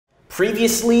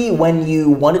Previously, when you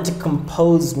wanted to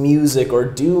compose music or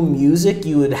do music,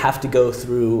 you would have to go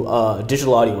through a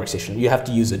digital audio workstation. You have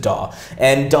to use a DAW,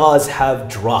 and DAWs have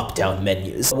drop-down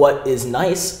menus. What is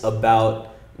nice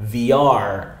about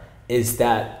VR is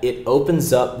that it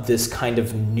opens up this kind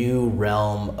of new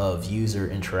realm of user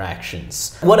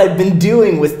interactions. What I've been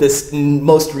doing with this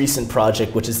most recent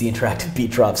project, which is the interactive beat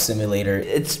drop simulator,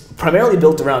 it's primarily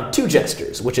built around two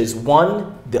gestures, which is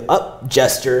one, the up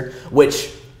gesture,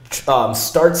 which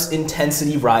starts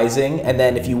intensity rising, and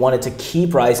then if you want it to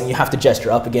keep rising, you have to gesture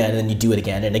up again, and then you do it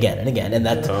again and again and again, and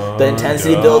that the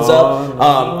intensity builds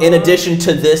up. In addition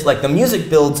to this, like the music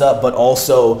builds up, but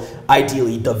also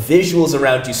ideally the visuals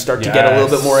around you start to get a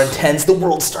little bit more intense. The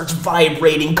world starts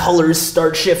vibrating, colors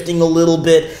start shifting a little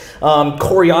bit,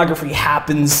 choreography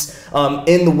happens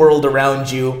in the world around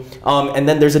you, and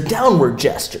then there's a downward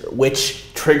gesture,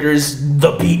 which triggers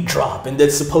the beat drop, and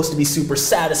that's supposed to be super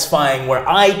satisfying, where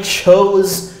I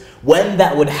chose when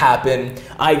that would happen.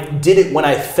 I did it when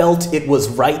I felt it was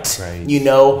right. You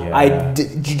know, I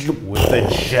did with the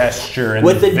gesture and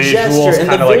with the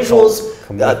visuals,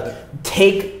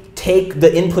 take the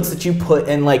inputs that you put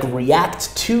and like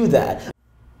react to that.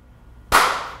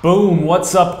 Boom,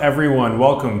 what's up everyone?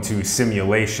 Welcome to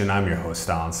Simulation. I'm your host,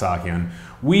 Alan Sakian.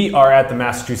 We are at the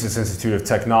Massachusetts Institute of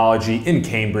Technology in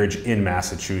Cambridge, in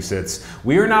Massachusetts.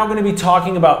 We are now going to be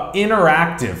talking about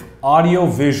interactive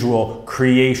audiovisual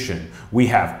creation. We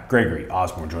have Gregory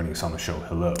Osborne joining us on the show.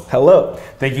 Hello. Hello.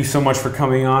 Thank you so much for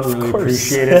coming on. Really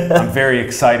appreciate it. I'm very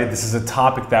excited. This is a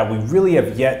topic that we really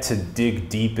have yet to dig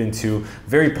deep into.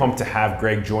 Very pumped to have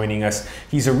Greg joining us.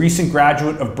 He's a recent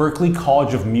graduate of Berklee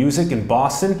College of Music in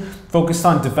Boston, focused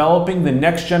on developing the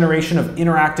next generation of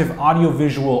interactive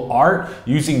audiovisual art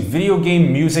using video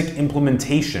game music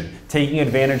implementation, taking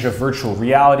advantage of virtual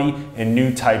reality and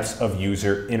new types of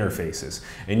user interfaces.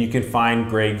 And you can find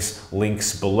Greg's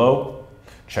links below.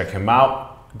 Check him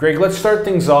out. Greg, let's start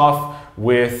things off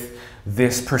with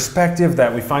this perspective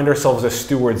that we find ourselves as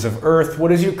stewards of Earth.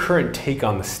 What is your current take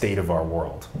on the state of our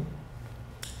world?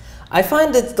 I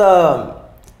find that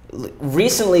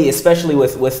recently, especially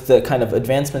with the kind of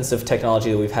advancements of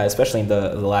technology that we've had, especially in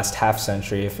the last half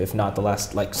century, if not the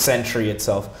last century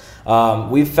itself,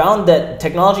 we've found that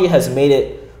technology has made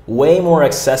it way more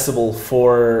accessible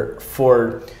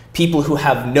for people who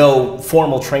have no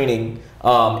formal training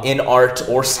in art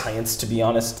or science, to be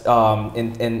honest,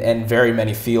 in very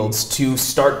many fields, to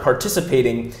start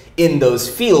participating in those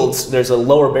fields. There's a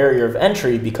lower barrier of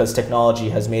entry because technology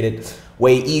has made it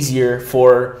way easier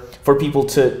for people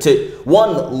to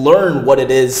one, learn what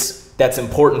it is that's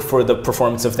important for the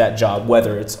performance of that job,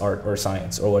 whether it's art or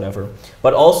science or whatever,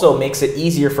 but also makes it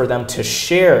easier for them to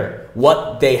share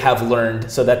what they have learned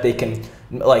so that they can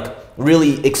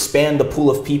really expand the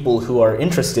pool of people who are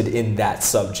interested in that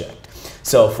subject.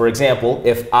 So for example,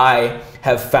 if I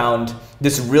have found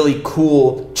this really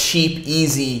cool, cheap,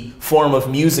 easy form of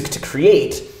music to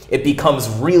create, it becomes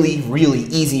really, really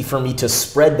easy for me to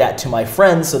spread that to my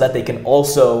friends so that they can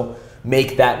also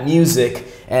make that music,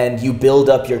 and you build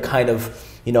up your kind of,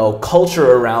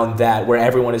 culture around that where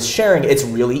everyone is sharing. It's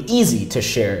really easy to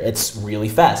share. It's really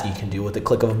fast. You can do it with the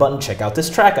click of a button. Check out this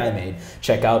track I made.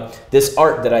 Check out this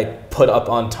art that I put up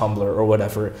on Tumblr or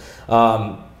whatever.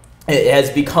 It has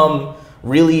become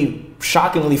really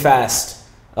shockingly fast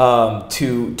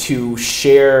to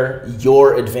share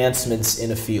your advancements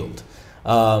in a field.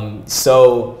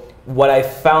 So what I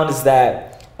found is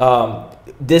that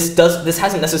this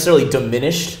hasn't necessarily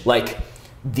diminished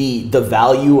the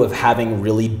value of having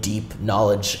really deep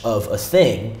knowledge of a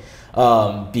thing,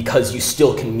 because you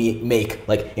still can make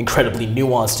incredibly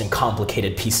nuanced and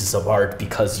complicated pieces of art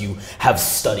because you have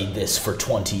studied this for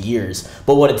 20 years.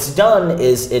 But what it's done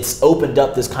is it's opened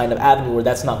up this kind of avenue where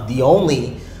that's not the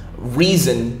only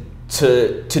reason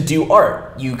to do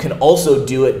art. You can also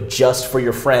do it just for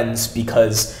your friends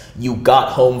because you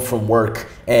got home from work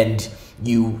and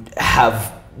you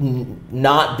have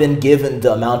not been given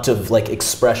the amount of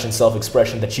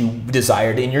self-expression that you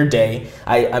desired in your day.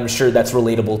 I'm sure that's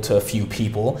relatable to a few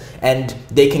people, and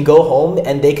they can go home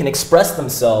and they can express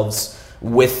themselves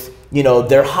with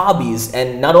their hobbies.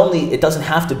 And not only, it doesn't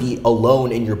have to be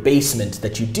alone in your basement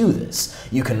that you do this.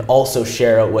 You can also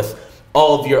share it with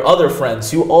all of your other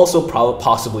friends who also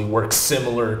possibly work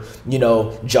similar,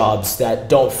 jobs that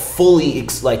don't fully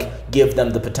give them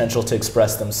the potential to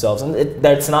express themselves. And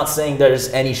that's not saying there's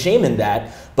any shame in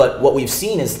that, but what we've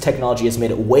seen is technology has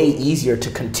made it way easier to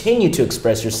continue to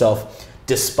express yourself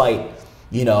despite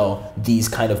these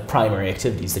kind of primary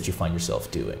activities that you find yourself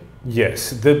doing. Yes,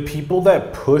 the people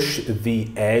that push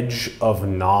the edge of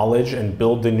knowledge and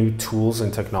build the new tools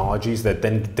and technologies that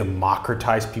then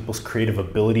democratize people's creative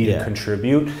ability to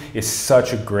contribute is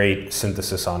such a great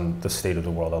synthesis on the state of the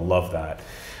world. I love that.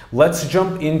 Let's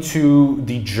jump into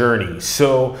the journey.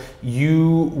 So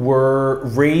you were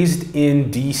raised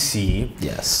in DC.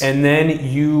 Yes. And then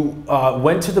you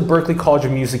went to the Berklee College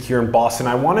of Music here in Boston.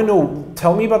 I want to know,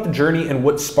 tell me about the journey and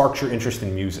what sparked your interest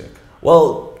in music.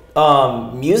 Well,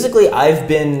 musically, I've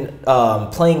been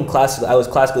playing classical. I was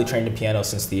classically trained in piano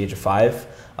since the age of 5.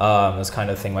 It was kind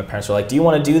of the thing. My parents were like, do you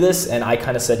want to do this? And I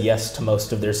kind of said yes to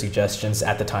most of their suggestions.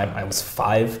 At the time, I was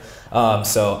 5.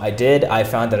 So I did. I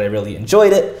found that I really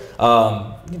enjoyed it,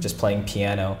 just playing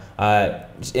piano.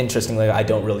 Interestingly, I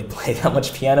don't really play that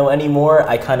much piano anymore.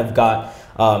 I kind of got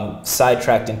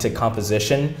sidetracked into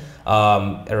composition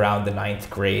around the 9th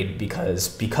grade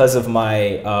because of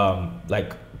my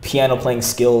piano playing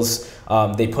skills.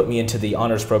 They put me into the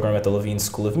honors program at the Levine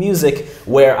School of Music,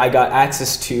 where I got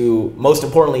access to, most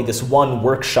importantly, this one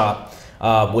workshop,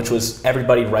 which was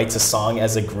everybody writes a song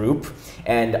as a group.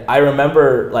 And I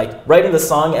remember writing the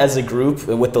song as a group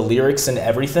with the lyrics and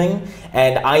everything.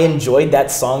 And I enjoyed that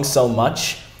song so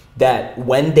much that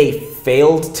when they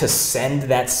failed to send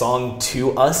that song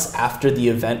to us after the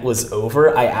event was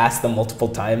over, I asked them multiple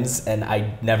times and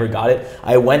I never got it.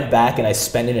 I went back and I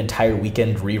spent an entire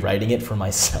weekend rewriting it for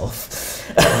myself.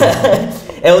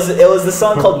 It was the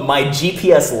song called My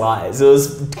GPS Lies. It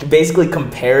was basically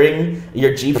comparing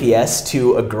your GPS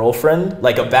to a girlfriend,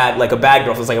 like a bad girlfriend.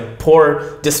 It was like a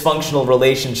poor, dysfunctional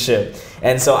relationship.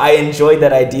 And so I enjoyed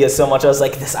that idea so much. I was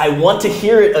like, I want to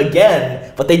hear it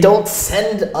again, but they don't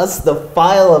send us the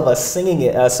file of us singing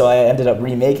it. So I ended up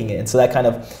remaking it. And so that kind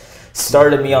of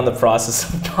started me on the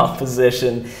process of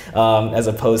composition, as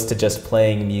opposed to just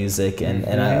playing music.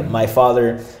 And my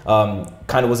father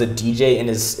kind of was a DJ in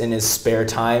his spare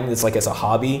time. It's like as a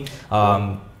hobby.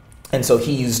 And so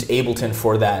he used Ableton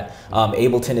for that.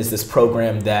 Ableton is this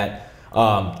program that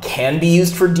can be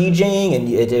used for DJing, and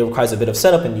it requires a bit of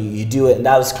setup, and you do it, and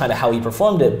that was kind of how he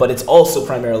performed it, but it's also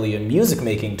primarily a music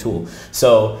making tool.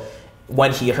 So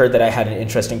when he heard that I had an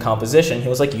interest in composition, he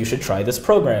was like, you should try this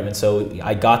program. And so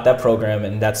I got that program,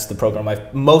 and that's the program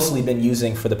I've mostly been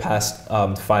using for the past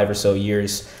 5 or so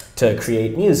years to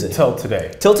create music. Till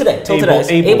today.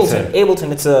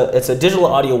 Ableton. It's a digital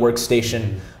audio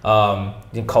workstation,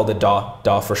 called a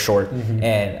DAW for short,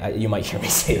 and you might hear me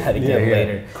say that again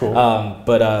later. Cool.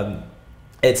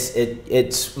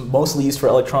 It's mostly used for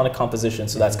electronic composition,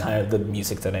 so that's kind of the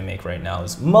music that I make right now.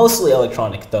 Is mostly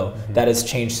electronic, though. That has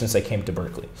changed since I came to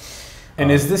Berklee. And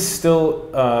is this still,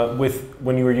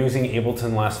 when you were using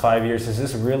Ableton the last 5 years, is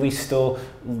this really still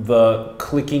the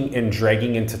clicking and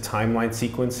dragging into timeline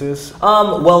sequences?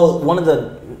 Well, one of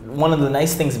the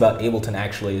nice things about Ableton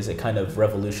actually is it kind of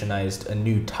revolutionized a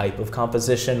new type of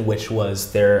composition, which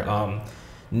was their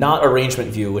not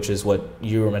arrangement view, which is what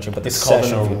you were mentioning, but the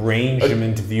session called an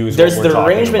arrangement view. There's the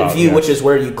arrangement view, which is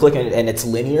where you click and it's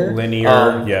linear.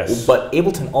 Yes. But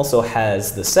Ableton also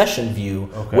has the session view,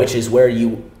 which is where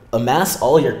you amass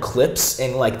all your clips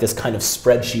in like this kind of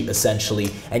spreadsheet essentially,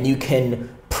 and you can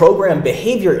program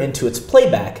behavior into its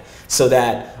playback so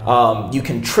that you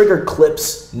can trigger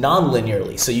clips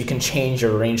non-linearly. So you can change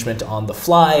your arrangement on the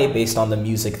fly based on the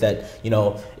music that,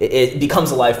 it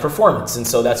becomes a live performance. And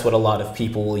so that's what a lot of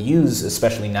people will use,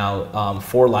 especially now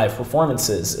for live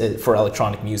performances for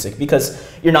electronic music, because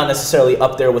you're not necessarily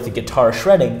up there with the guitar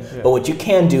shredding, but what you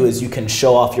can do is you can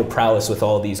show off your prowess with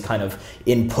all these kind of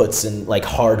inputs and like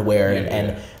hardware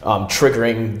and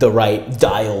triggering the right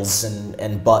dials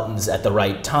and buttons at the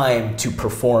right time to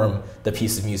perform the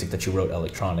piece of music that you wrote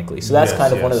electronically. So that's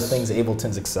kind of one of the things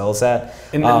Ableton excels at.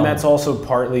 And that's also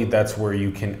partly, that's where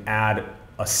you can add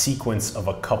a sequence of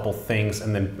a couple things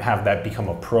and then have that become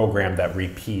a program that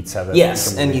repeats.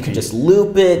 Yes, and you can just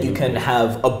loop it. You can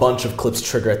have a bunch of clips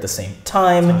trigger at the same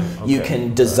time. You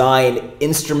can design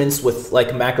instruments with like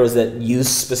macros that use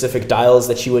specific dials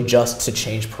that you adjust to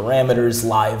change parameters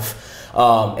live.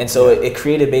 And so it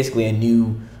created basically a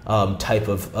new type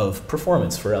of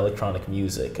performance for electronic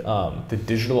music. The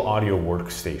digital audio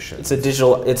workstation. It's a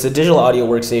digital audio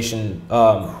workstation.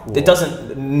 Cool. It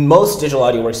doesn't. Most digital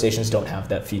audio workstations don't have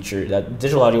that feature. That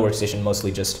digital audio workstation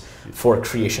mostly just for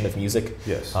creation of music.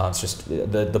 Yes. It's just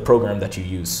the program that you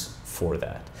use for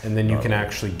that. And then you can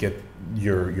actually get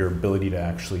your ability to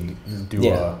actually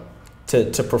do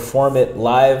to perform it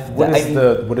live. What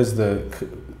is the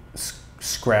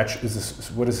scratch? Is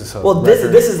this, what is this? Well,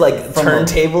 this is like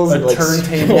turntables. A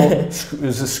turntable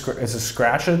is a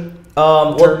scratch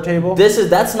a turntable? Well,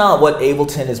 that's not what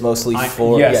Ableton is mostly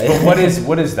for. Yes, but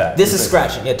what is that? This is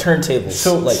scratching. Yeah, turntables.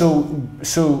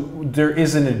 So there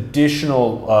is an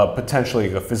additional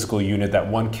potentially a physical unit that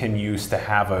one can use to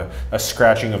have a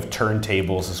scratching of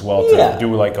turntables as well to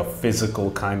do like a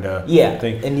physical kind of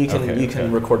thing. And you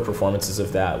can record performances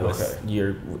of that with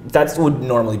your. That would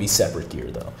normally be separate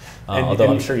gear though. Although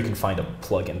I'm sure you can find a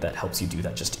plugin that helps you do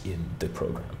that just in the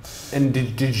program. And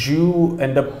did you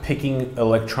end up picking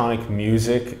electronic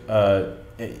music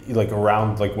like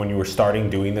around like when you were starting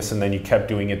doing this, and then you kept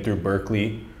doing it through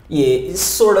Berklee? Yeah,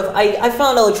 sort of. I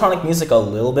found electronic music a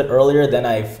little bit earlier than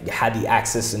I've had the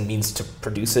access and means to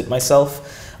produce it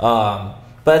myself.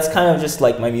 But it's kind of just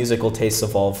like my musical tastes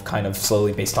evolve kind of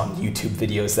slowly based on YouTube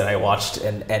videos that I watched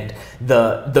and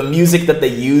the music that they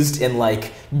used in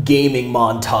like gaming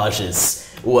montages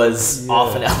was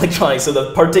often electronic. So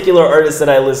the particular artists that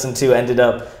I listened to ended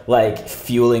up like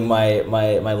fueling my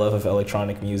love of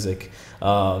electronic music.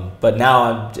 But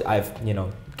now I've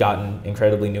gotten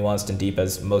incredibly nuanced and deep,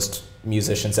 as most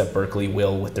musicians at Berklee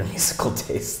will with their musical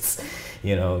tastes.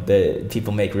 The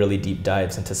people make really deep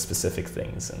dives into specific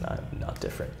things, and I'm not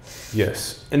different.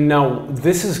 Yes. And now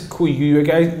this is cool.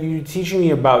 You're teaching me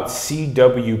about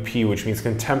CWP, which means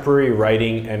Contemporary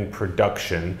Writing and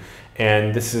Production,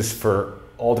 and this is for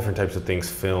all different types of things,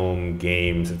 film,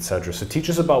 games, etc. So teach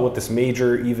us about what this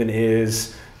major even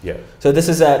is. Yeah. So this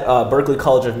is at Berklee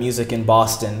College of Music in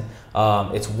Boston.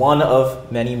 It's one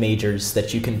of many majors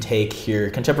that you can take here.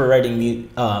 Contemporary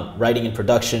writing and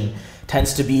production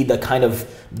tends to be the kind of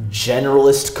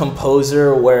generalist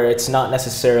composer where it's not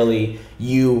necessarily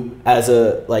you as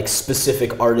a like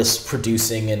specific artist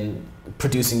producing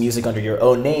music under your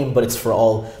own name, but it's for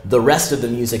all the rest of the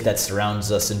music that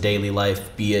surrounds us in daily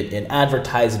life, be it in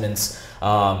advertisements,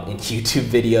 in YouTube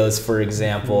videos, for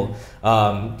example.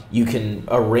 You can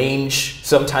arrange,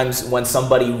 sometimes when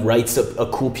somebody writes a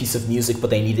cool piece of music, but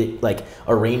they need it like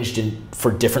arranged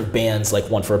for different bands, like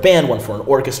one for a band, one for an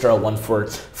orchestra, one for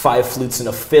 5 flutes and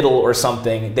a fiddle or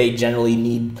something,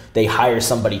 they hire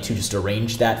somebody to just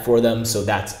arrange that for them. So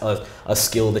that's a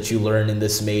skill that you learn in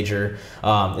this major.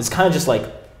 It's kind of just like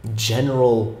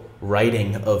general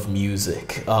writing of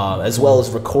music, as well as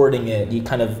recording it.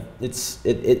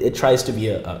 It tries to be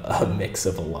a mix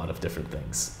of a lot of different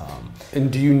things.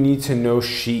 And do you need to know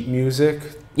sheet music?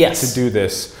 Yes. To do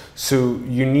this? So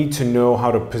you need to know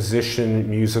how to position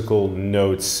musical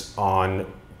notes on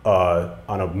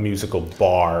a musical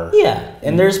bar. Yeah,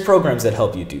 and there's programs that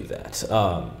help you do that.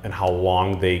 And how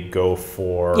long they go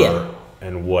for. Yeah.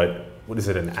 And what is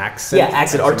it, an accent? Yeah,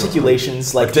 accent,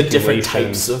 articulations, like the different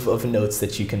types of notes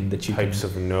that you can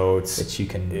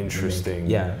Interesting.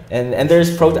 Make. Yeah, and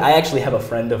there's I actually have a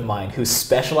friend of mine who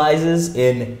specializes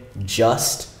in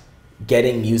just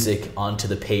getting music onto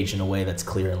the page in a way that's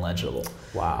clear and legible.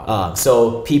 Wow.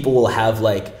 So people will have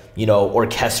like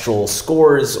orchestral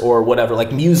scores or whatever,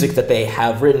 like music that they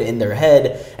have written in their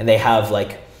head, and they have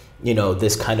like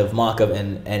this kind of mock-up,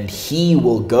 and he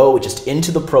will go just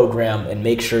into the program and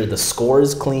make sure the score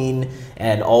is clean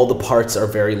and all the parts are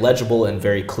very legible and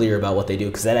very clear about what they do,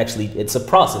 because it's a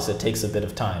process. It takes a bit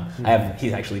of time. Mm-hmm.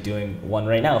 He's actually doing one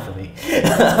right now for me.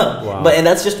 Wow. And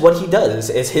that's just what he does.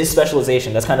 It's his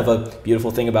specialization. That's kind of a beautiful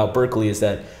thing about Berklee, is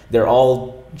that they're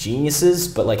all geniuses,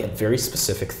 but like at very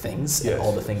specific things, and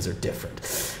all the things are different.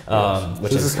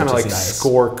 Which is kind of like nice.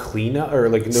 Score cleanup, or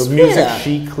like music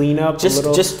sheet cleanup.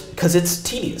 Just because it's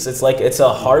tedious. It's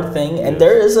a hard thing, and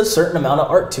there is a certain amount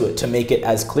of art to it to make it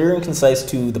as clear and concise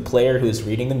to the player who is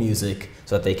reading the music,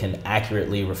 so that they can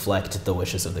accurately reflect the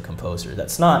wishes of the composer.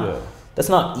 That's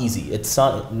not easy. It's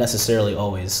not necessarily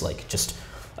always like just,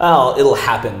 it'll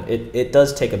happen. It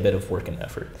does take a bit of work and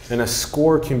effort. And a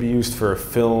score can be used for a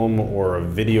film or a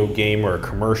video game or a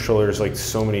commercial. There's like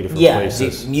so many different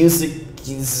places. Music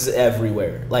is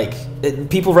everywhere. Like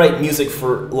people write music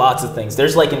for lots of things.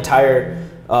 There's like entire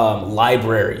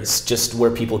libraries just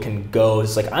where people can go.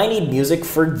 It's like, I need music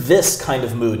for this kind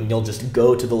of mood, and you'll just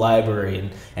go to the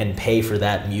library and pay for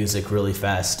that music really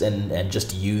fast and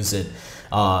just use it.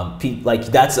 Like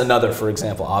that's another, for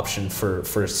example, option for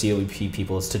CWP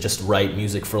people, is to just write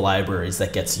music for libraries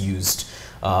that gets used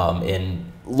in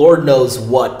Lord knows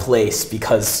what place,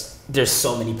 because there's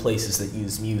so many places that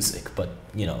use music, but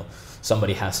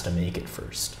somebody has to make it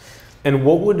first. And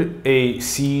what would a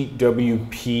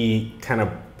CWP kind of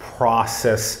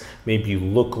process maybe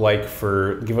look like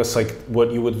give us like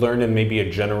what you would learn in maybe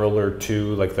a general or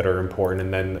two like that are important,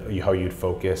 and then how you'd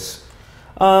focus?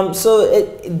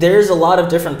 There's a lot of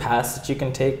different paths that you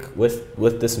can take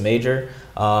with this major.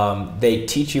 They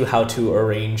teach you how to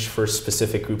arrange for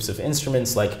specific groups of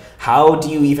instruments, like how do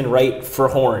you even write for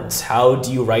horns? How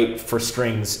do you write for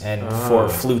strings and for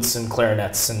flutes and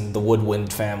clarinets and the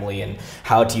woodwind family? And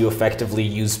how do you effectively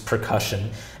use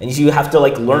percussion? And you have to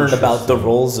like learn about the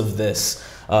roles of this.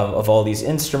 Of all these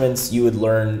instruments. You would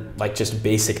learn like just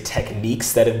basic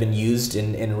techniques that have been used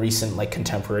in recent like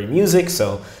contemporary music.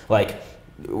 So like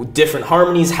different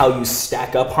harmonies, how you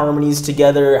stack up harmonies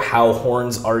together, how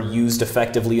horns are used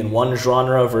effectively in one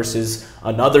genre versus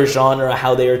another genre,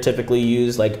 how they are typically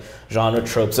used, like genre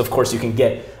tropes. Of course, you can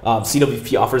get,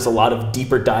 CWP offers a lot of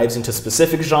deeper dives into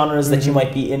specific genres that you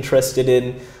might be interested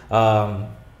in.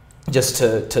 Just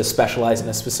to specialize in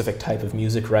a specific type of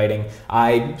music writing.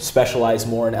 I specialize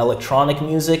more in electronic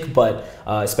music, but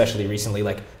especially recently,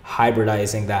 like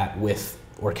hybridizing that with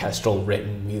orchestral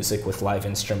written music with live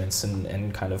instruments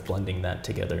and kind of blending that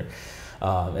together.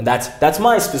 And that's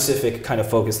my specific kind of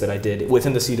focus that I did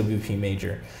within the CWP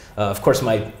major. Of course,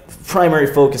 my primary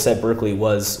focus at Berkeley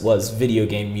was video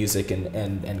game music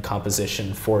and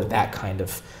composition for that kind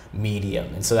of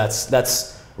medium. And so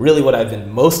that's really what I've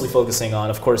been mostly focusing on.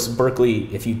 Of course,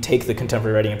 Berkeley, if you take the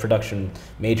contemporary writing and production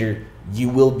major, you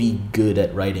will be good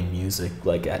at writing music,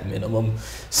 like at minimum.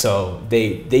 So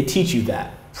they teach you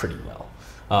that pretty well.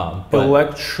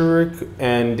 Electric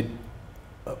and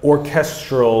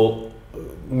orchestral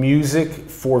music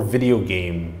for video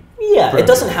game. Yeah, it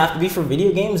doesn't have to be for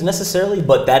video games necessarily,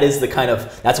 but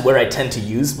that's where I tend to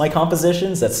use my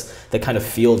compositions. That's the kind of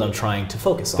field I'm trying to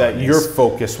focus on. That your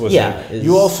focus was in.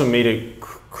 You also made it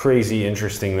crazy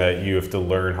interesting that you have to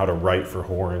learn how to write for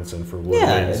horns and for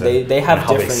woodwinds. Yeah, they have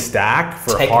how different they stack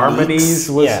for techniques.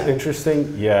 Harmonies was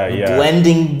interesting. Yeah.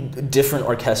 Blending different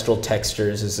orchestral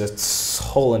textures is a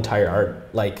whole entire art.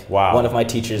 Like one of my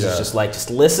teachers is just like, just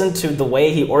listen to the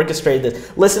way he orchestrated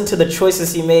this. Listen to the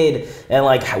choices he made and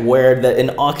like where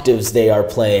in octaves they are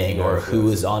playing or who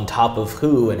is on top of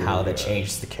who and how that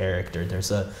changed the character.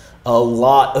 There's a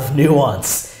lot of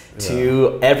nuance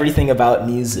to everything about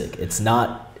music. It's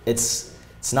not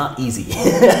easy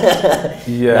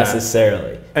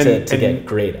necessarily to get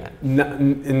great at.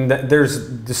 And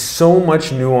there's so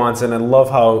much nuance, and I love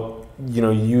how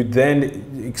you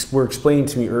then were explaining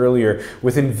to me earlier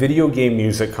within video game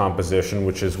music composition,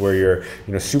 which is where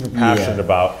you're super passionate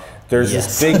about. There's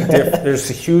this big there's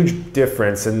a huge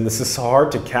difference, and this is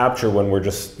hard to capture when we're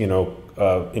just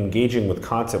engaging with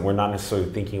content. We're not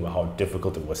necessarily thinking about how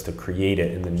difficult it was to create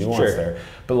it and the nuance there.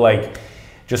 But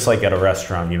just like at a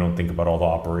restaurant, you don't think about all the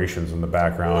operations in the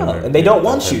background. No, and they don't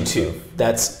want you to.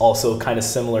 That's also kind of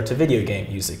similar to video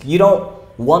game music. You don't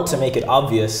want to make it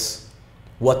obvious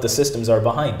what the systems are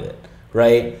behind it,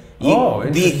 right?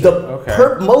 Interesting.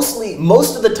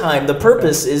 Most of the time, the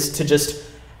purpose is to just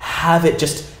have it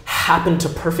just happen to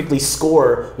perfectly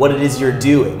score what it is you're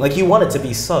doing. Like you want it to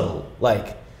be subtle,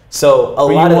 So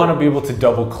you want to be able to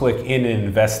double click in and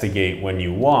investigate when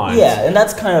you want. Yeah, and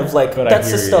that's kind of like, that's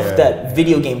the stuff that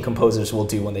video game composers will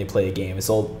do when they play a game, is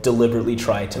they'll deliberately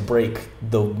try to break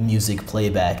the music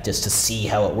playback just to see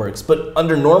how it works. But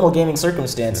under normal gaming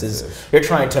circumstances, you're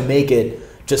trying to make it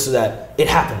just so that it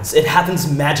happens. It happens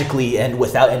magically and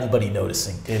without anybody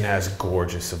noticing. In as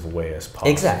gorgeous of a way as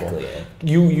possible. Exactly.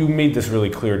 You made this really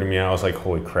clear to me, and I was like,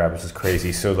 holy crap, this is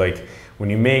crazy. So when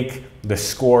you make the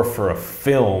score for a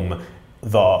film,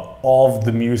 all of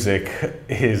the music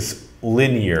is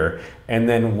linear, and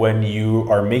then when you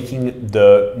are making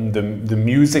the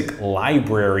music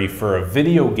library for a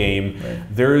video game,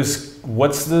 there's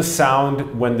what's the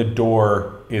sound when the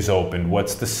door is opened?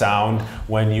 What's the sound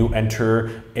when you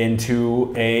enter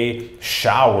into a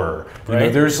shower?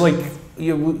 There's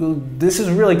this is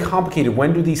really complicated.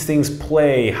 When do these things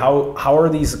play? How are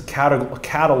these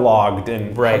cataloged?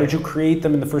 And how did you create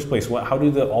them in the first place? How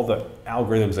do all the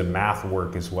algorithms and math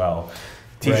work as well?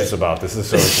 Teach us about this. This is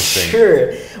so interesting.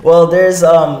 Sure. Well, there's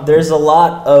a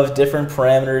lot of different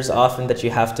parameters often that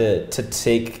you have to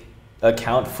take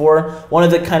account for. One of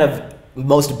the kind of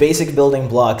most basic building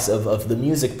blocks of the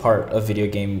music part of video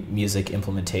game music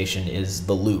implementation is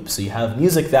the loop. So you have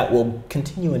music that will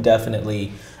continue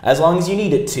indefinitely as long as you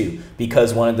need it to,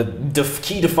 because one of the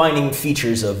key defining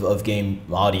features of game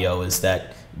audio is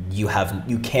that you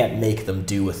can't make them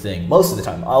do a thing most of the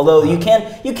time. Although you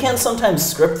can sometimes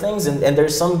script things, and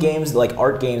there's some games like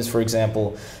art games, for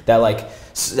example, that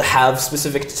have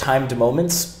specific timed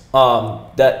moments.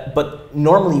 But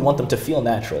normally you want them to feel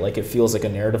natural, like it feels like a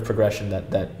narrative progression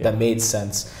that made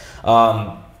sense.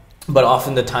 But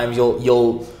often the time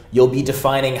you'll be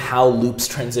defining how loops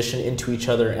transition into each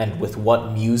other and with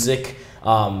what music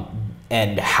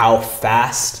and how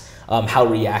fast, how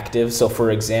reactive. So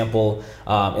for example,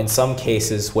 in some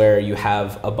cases where you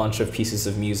have a bunch of pieces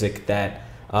of music that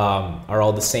are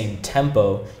all the same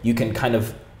tempo, you can kind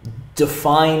of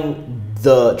define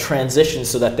the transitions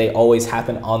so that they always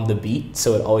happen on the beat,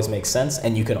 so it always makes sense.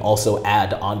 And you can also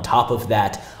add on top of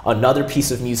that another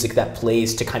piece of music that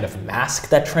plays to kind of mask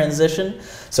that transition.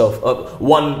 So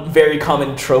one very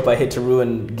common trope I hate to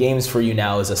ruin games for you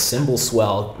now is a cymbal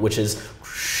swell, which is,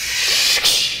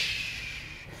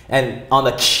 and on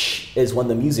the is when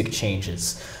the music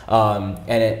changes.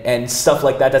 And stuff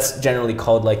like that. That's generally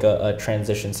called like a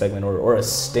transition segment or a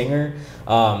stinger.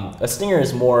 A stinger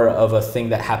is more of a thing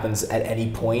that happens at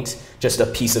any point, just a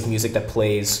piece of music that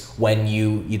plays when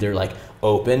you either like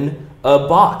open a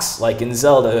box, like in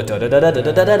Zelda.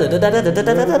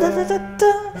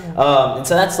 And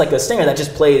so that's like a stinger that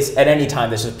just plays at any time.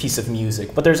 There's a piece of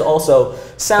music, but there's also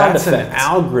sound effects. That's an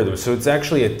algorithm, so it's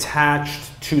actually attached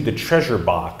to the treasure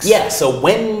box. Yeah, so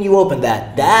when you open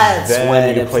that, that's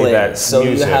when it plays. That so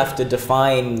music. You have to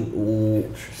define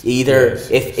either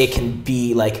if it can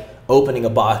be like opening a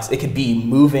box, it could be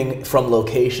moving from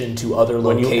location to other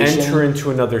location. When you enter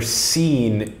into another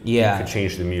scene, you can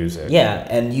change the music. Yeah,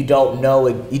 and you don't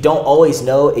always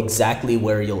know exactly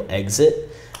where you'll exit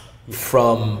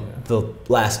from the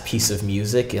last piece of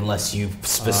music unless you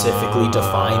specifically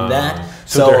define that.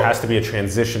 So there has to be a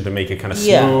transition to make it kind of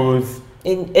smooth.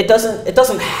 It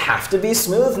doesn't have to be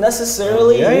smooth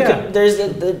necessarily.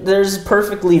 There's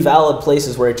perfectly valid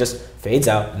places where it just fades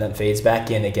out and then fades back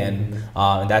in again,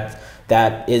 and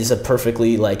that is a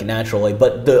perfectly like natural way.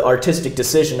 But the artistic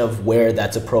decision of where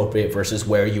that's appropriate versus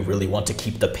where you really want to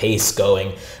keep the pace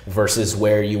going versus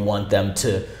where you want them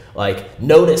to like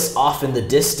notice off in the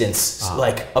distance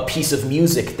like a piece of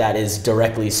music that is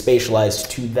directly spatialized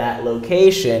to that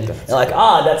location, and like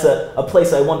that's a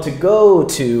place I want to go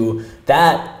to.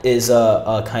 That is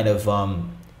a kind of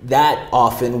that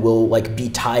often will like be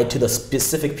tied to the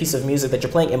specific piece of music that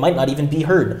you're playing. It might not even be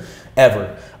heard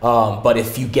ever, but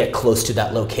if you get close to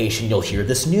that location, you'll hear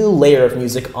this new layer of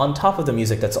music on top of the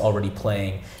music that's already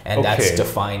playing, and that's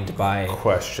defined by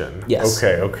question. Yes.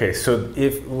 Okay. So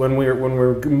if when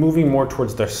we're moving more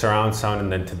towards the surround sound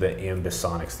and then to the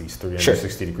ambisonics, these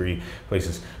 360-degree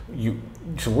places,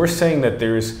 so we're saying that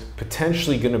there's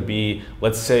potentially going to be,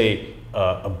 let's say,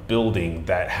 a building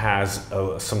that has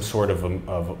some sort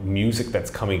of music that's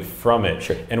coming from it,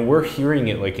 and we're hearing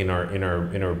it like in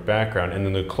our background, and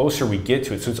then the closer we get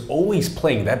to it, so it's always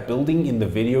playing. That building in the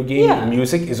video game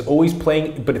music is always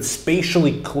playing, but it's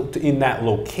spatially in that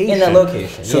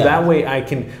location. So that way I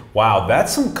can. Wow,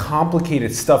 that's some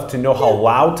complicated stuff to know how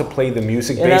loud to play the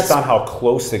music based on how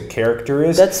close the character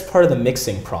is. That's part of the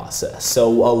mixing process. So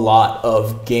a lot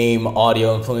of game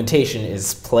audio implementation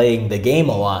is playing the game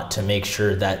a lot to make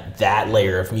sure that that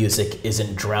layer of music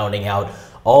isn't drowning out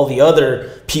all the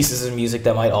other pieces of music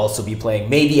that might also be playing.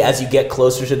 Maybe as you get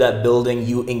closer to that building,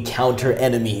 you encounter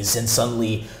enemies and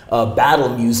suddenly battle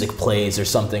music plays or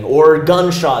something, or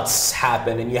gunshots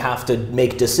happen and you have to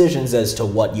make decisions as to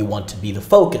what you want to be the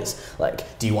focus.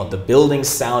 Like, do you want the building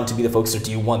sound to be the focus, or do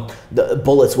you want the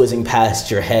bullets whizzing past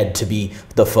your head to be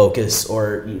the focus?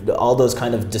 Or all those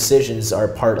kind of decisions are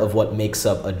part of what makes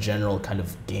up a general kind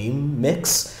of game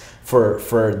mix for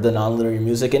the nonlinear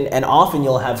music, and often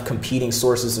you'll have competing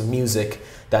sources of music.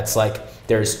 That's like,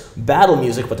 there's battle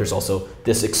music, but there's also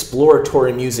this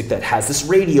exploratory music that has this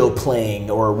radio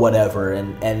playing or whatever,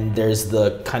 and there's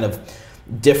the kind of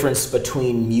difference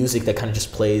between music that kind of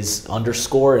just plays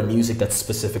underscore and music that's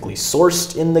specifically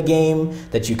sourced in the game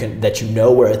that you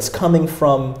know where it's coming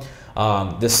from.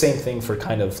 The same thing for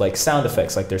kind of like sound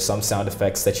effects. Like there's some sound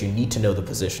effects that you need to know the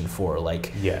position for,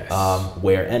 like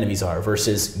where enemies are,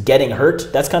 versus getting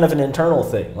hurt. That's kind of an internal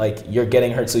thing. Like you're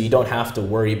getting hurt, so you don't have to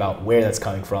worry about where that's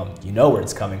coming from. You know where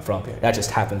it's coming from. That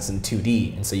just happens in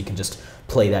 2D, and so you can just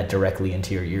play that directly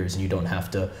into your ears, and you don't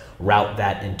have to route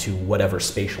that into whatever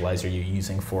spatializer you're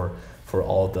using for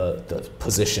all the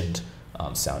positioned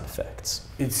sound effects.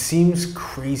 It seems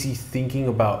crazy thinking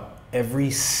about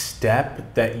every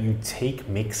step that you take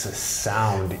makes a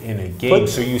sound in a game.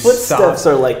 So you footsteps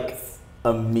are like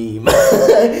a meme.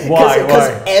 Why?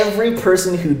 Because every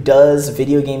person who does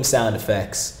video game sound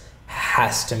effects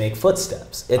has to make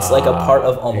footsteps. It's like a part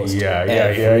of almost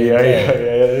every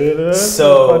game.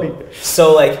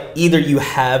 So like either you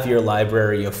have your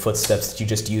library of footsteps that you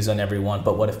just use on everyone,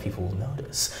 but what if people will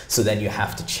notice? So then you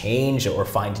have to change or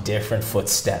find different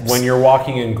footsteps. When you're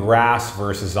walking in grass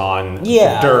versus on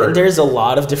dirt. There's a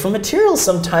lot of different materials.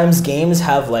 Sometimes games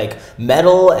have like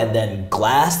metal and then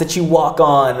glass that you walk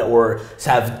on, or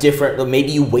have different,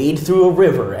 maybe you wade through a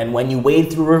river, and when you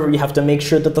wade through a river you have to make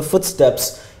sure that the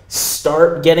footsteps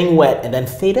start getting wet and then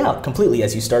fade out completely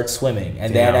as you start swimming,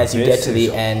 and then as you get to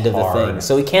the end of the thing.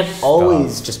 So we can't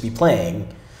always just be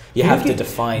playing. You have to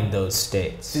define those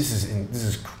states. This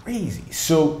is crazy.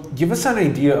 So give us an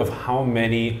idea of how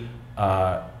many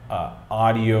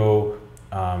audio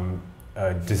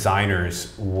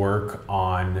designers work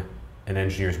on, and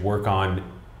engineers work on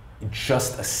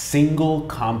just a single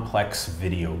complex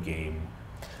video game.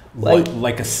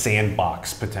 Like a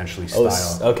sandbox potentially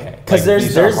style. Okay, because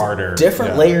there's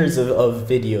different layers of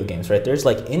video games, right? There's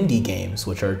like indie games,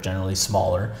 which are generally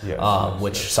smaller,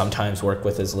 which sometimes work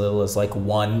with as little as like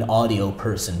one audio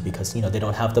person, because they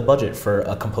don't have the budget for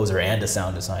a composer and a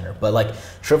sound designer. But like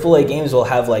AAA games will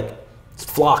have like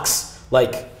flocks,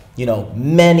 like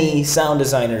many sound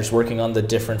designers working on the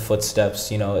different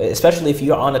footsteps. Especially if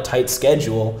you're on a tight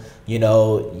schedule.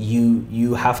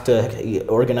 You have to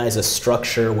organize a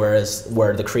structure where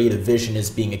the creative vision is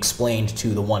being explained to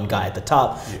the one guy at the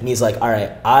top, and he's like, all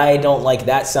right, I don't like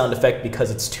that sound effect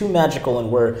because it's too magical and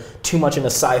we're too much in a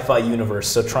sci-fi universe,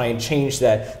 so try and change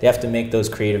that. They have to make those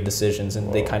creative decisions,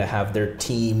 and they kind of have their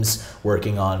teams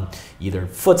working on either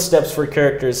footsteps for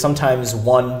characters. Sometimes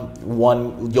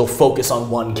you'll focus on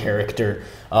one character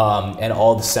and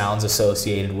all the sounds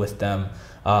associated with them.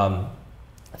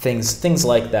 Things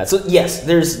like that. So yes,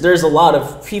 there's a lot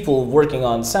of people working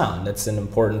on sound. That's an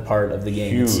important part of the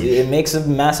game. It makes a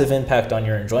massive impact on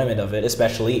your enjoyment of it,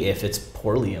 especially if it's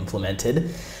poorly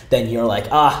implemented. Then you're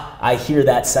like, I hear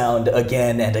that sound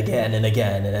again and again and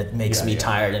again, and it makes me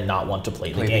tired and not want to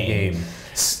play the game.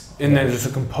 And then there's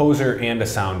a composer and a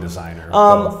sound designer.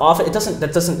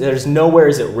 Often there's nowhere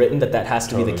is it written that has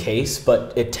to be the case,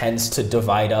 but it tends to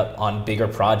divide up on bigger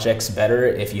projects better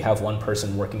if you have one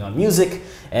person working on music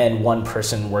and one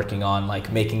person working on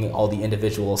like making all the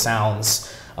individual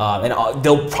sounds. And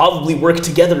they'll probably work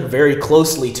together very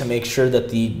closely to make sure that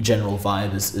the general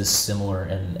vibe is similar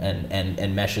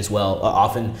and meshes well.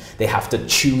 Often they have to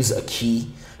choose a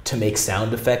key to make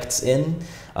sound effects in,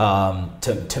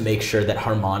 to make sure that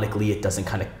harmonically it doesn't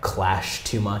kind of clash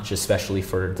too much, especially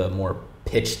for the more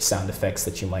pitched sound effects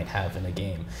that you might have in a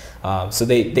game. So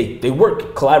they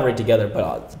collaborate together,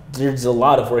 but there's a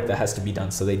lot of work that has to be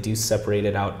done, so they do separate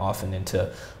it out often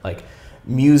into like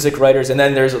music writers, and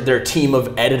then there's their team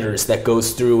of editors that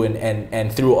goes through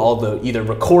and through all the either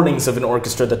recordings of an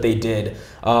orchestra that they did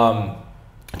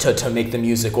to make the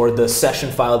music, or the session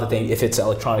file that if it's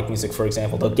electronic music, for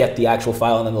example, they'll get the actual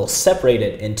file and then they'll separate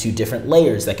it into different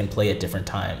layers that can play at different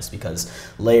times, because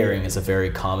layering is a very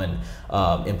common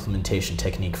implementation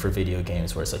technique for video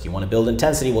games, where it's like you want to build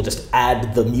intensity, we'll just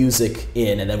add the music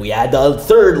in, and then we add the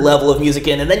third level of music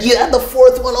in, and then you add the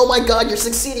fourth one. Oh my God, you're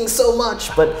succeeding so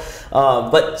much.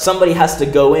 But somebody has to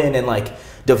go in and like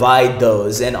divide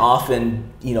those, and often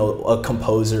a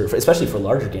composer, especially for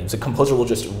larger games, a composer will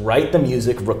just write the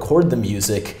music, record the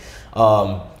music,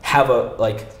 have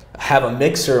a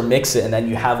mixer mix it, and then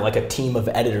you have like a team of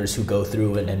editors who go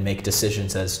through and make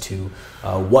decisions as to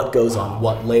what goes on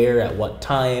what layer at what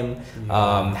time,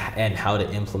 and how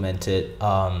to implement it.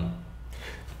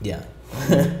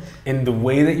 In the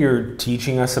way that you're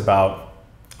teaching us about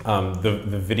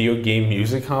the video game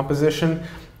music composition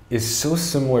is so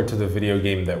similar to the video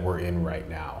game that we're in right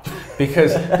now,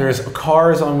 because there's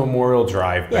cars on Memorial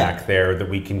Drive back there that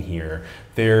we can hear.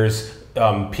 There's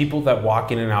people that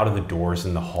walk in and out of the doors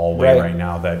in the hallway right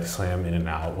now that slam in and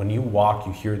out. When you walk,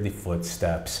 you hear the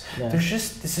footsteps.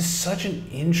 This is such an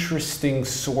interesting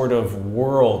sort of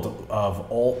world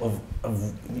of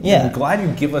I'm glad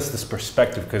you give us this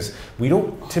perspective, because we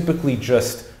don't typically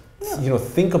just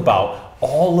think about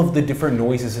all of the different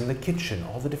noises in the kitchen,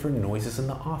 all the different noises in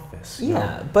the office.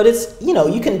 But it's,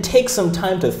 you can take some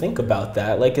time to think about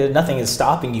that. Like nothing is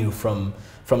stopping you from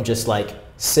just like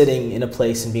sitting in a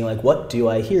place and being like, what do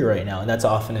I hear right now? And that's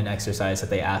often an exercise that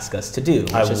they ask us to do.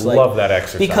 I love that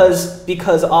exercise.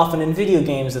 Because often in video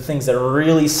games, the things that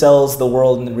really sells the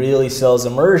world and really sells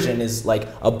immersion is like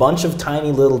a bunch of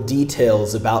tiny little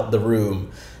details about the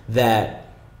room that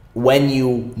when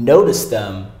you notice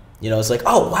them, it's like,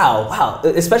 oh, wow.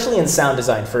 Especially in sound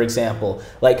design, for example,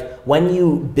 like when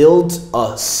you build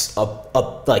a sound,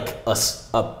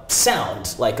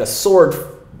 like a sword,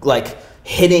 like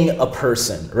hitting a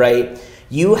person, right?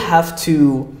 You have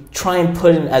to try and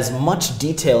put in as much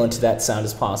detail into that sound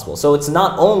as possible. So it's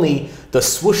not only the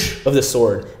swoosh of the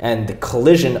sword and the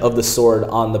collision of the sword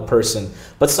on the person,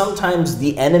 but sometimes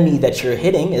the enemy that you're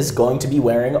hitting is going to be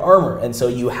wearing armor. And so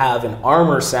you have an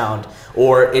armor sound,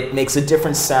 or it makes a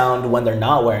different sound when they're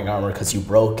not wearing armor because you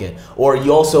broke it. Or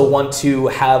you also want to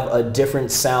have a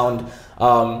different sound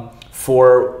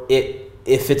for it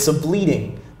if it's a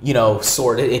bleeding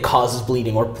sword, it causes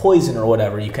bleeding or poison or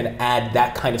whatever. You can add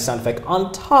that kind of sound effect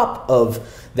on top of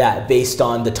that based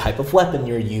on the type of weapon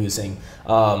you're using.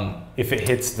 If it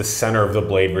hits the center of the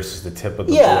blade versus the tip of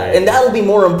the blade. Yeah, and that'll be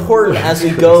more important as we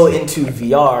go into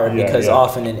VR, because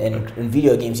often in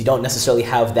video games you don't necessarily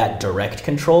have that direct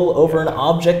control over an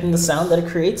object and the sound that it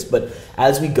creates. But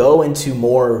as we go into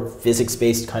more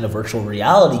physics-based kind of virtual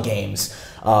reality games,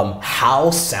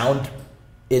 how sound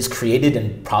is created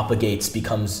and propagates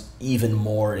becomes even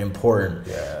more important.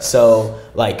 So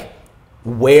like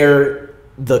where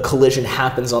the collision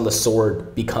happens on the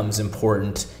sword becomes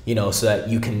important, so that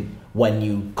you can, when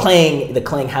you clang, the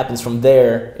clang happens from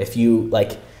there. If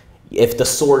the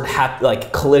sword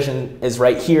collision is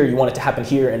right here, you want it to happen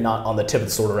here and not on the tip of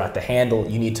the sword or at the handle.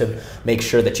 You need to make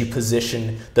sure that you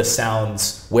position the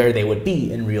sounds where they would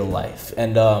be in real life.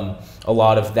 And a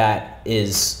lot of that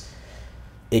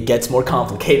it gets more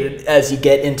complicated as you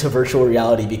get into virtual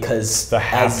reality, because the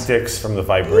haptics from the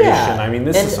vibration. I mean,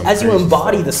 this is some as you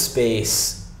embody stuff. the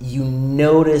space, you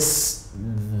notice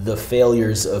the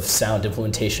failures of sound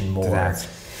implementation more.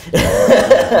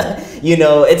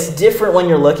 It's different when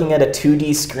you're looking at a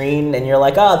 2D screen and you're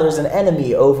like, there's an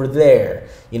enemy over there,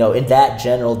 in that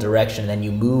general direction, and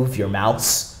you move your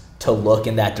mouse to look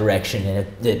in that direction,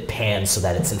 and it pans so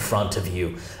that it's in front of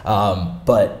you.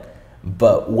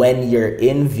 But when you're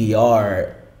in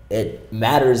VR, it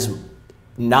matters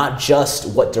not just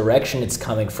what direction it's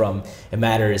coming from. It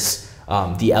matters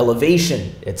the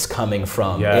elevation it's coming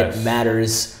from. Yes. It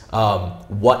matters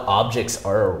what objects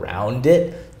are around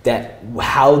it,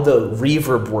 how the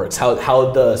reverb works, how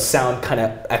the sound kind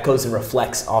of echoes and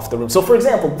reflects off the room. So for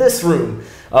example, this room,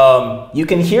 you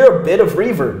can hear a bit of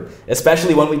reverb,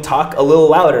 especially when we talk a little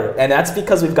louder. And that's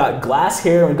because we've got glass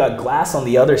here and we've got glass on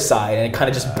the other side, and it kind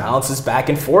of just bounces back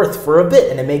and forth for a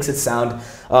bit, and it makes it sound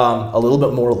a little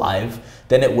bit more live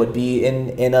than it would be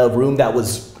in a room that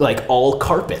was like all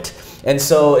carpet. And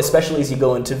so, especially as you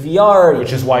go into VR,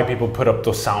 which is why people put up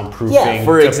those soundproofing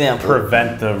to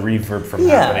prevent the reverb from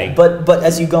happening. But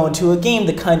as you go into a game,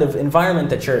 the kind of environment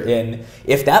that you're in,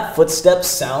 if that footstep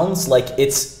sounds like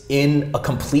it's in a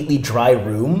completely dry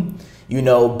room,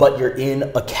 but you're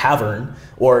in a cavern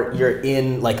or you're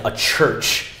in like a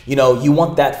church, you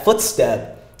want that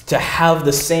footstep to have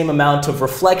the same amount of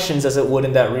reflections as it would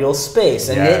in that real space.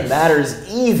 And it matters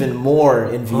even more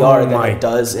in VR than it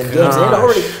does in games.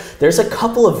 And there's a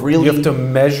couple of really... You have to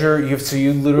measure, you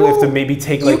literally have to maybe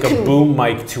take like a boom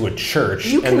mic to a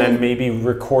church and then maybe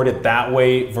record it that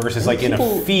way versus like in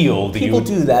a field. People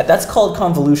do that. That's called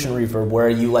convolution reverb, where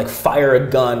you like fire a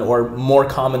gun, or more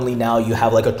commonly now you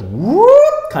have like a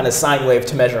kind of sine wave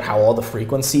to measure how all the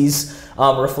frequencies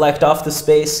reflect off the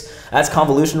space. That's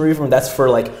convolution reverb. That's for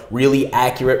like really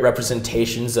accurate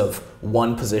representations of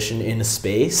one position in a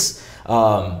space.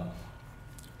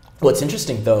 What's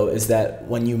interesting though is that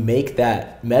when you make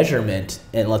that measurement,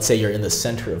 and let's say you're in the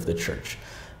center of the church,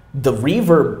 the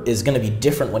reverb is going to be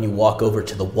different when you walk over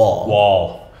to the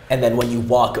wall. And then when you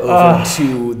walk over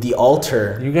to the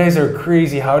altar. You guys are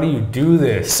crazy. How do you do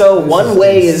this? So one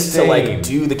way is to like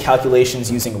do the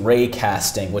calculations using ray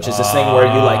casting, which is this thing where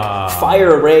you like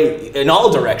fire a ray in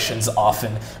all directions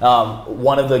often.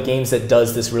 One of the games that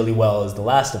does this really well is The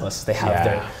Last of Us. They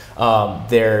have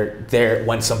their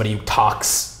when somebody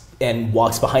talks and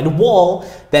walks behind a wall,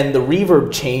 then the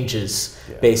reverb changes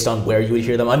based on where you would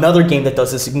hear them. Another game that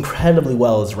does this incredibly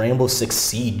well is Rainbow Six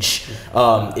Siege.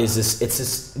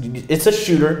 It's a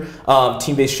shooter,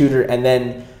 team-based shooter,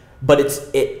 but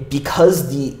because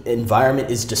the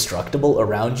environment is destructible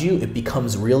around you, it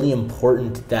becomes really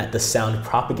important that the sound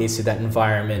propagates to that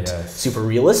environment super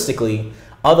realistically.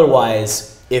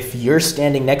 Otherwise, if you're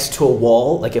standing next to a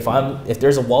wall, like if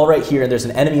there's a wall right here and there's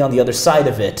an enemy on the other side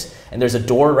of it, and there's a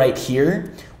door right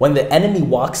here, when the enemy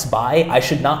walks by, I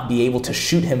should not be able to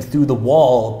shoot him through the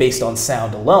wall based on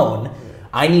sound alone.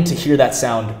 I need to hear that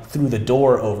sound through the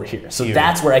door over here. So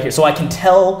that's where I hear. So I can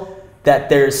tell that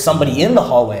there's somebody in the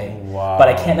hallway, but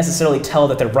I can't necessarily tell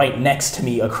that they're right next to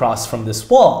me across from this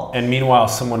wall. And meanwhile,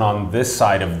 someone on this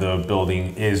side of the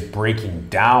building is breaking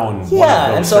down one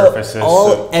of those surfaces.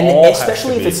 And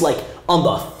especially if it's like on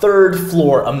the 3rd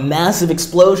floor, a massive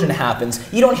explosion happens.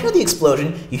 You don't hear the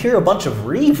explosion, you hear a bunch of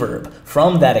reverb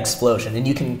from that explosion, and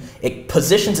it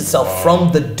positions itself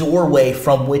from the doorway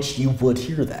from which you would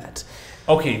hear that.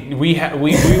 Okay, we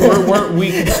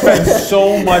could spend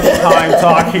so much time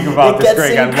talking about this,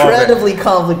 Greg. It gets incredibly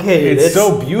complicated. It's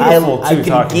so beautiful too. I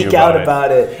can geek out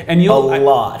about it a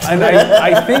lot. And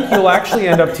I think you'll actually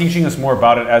end up teaching us more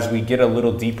about it as we get a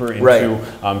little deeper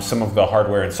into some of the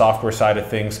hardware and software side of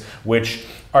things. All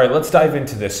right, let's dive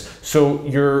into this. So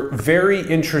you're very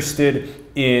interested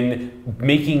in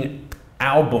making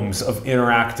albums of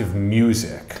interactive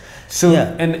music. So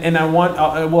and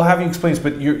we'll have you explain this,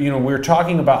 but we're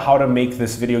talking about how to make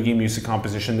this video game music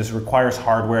composition. This requires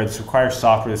hardware. This requires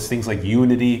software. This things like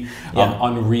Unity,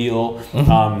 Unreal,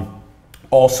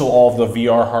 also all of the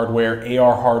VR hardware,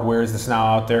 AR hardware is now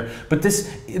out there. But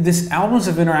this albums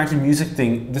of interactive music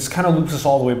thing, this kind of loops us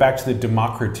all the way back to the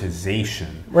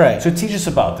democratization. Right. So teach us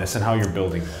about this and how you're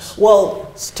building this.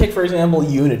 Well, take for example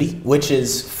Unity, which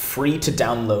is free to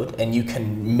download, and you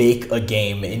can make a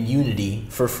game in Unity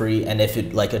for free, and if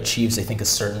it achieves, I think, a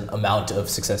certain amount of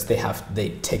success, they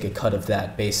take a cut of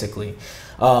that basically.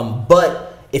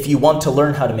 But if you want to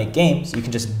learn how to make games, you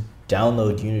can just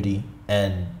download Unity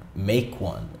and make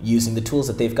one using the tools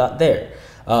that they've got there.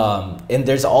 And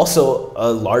there's also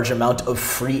a large amount of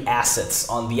free assets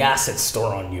on the asset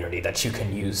store on Unity that you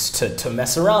can use to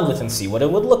mess around with and see what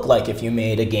it would look like if you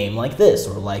made a game like this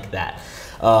or like that.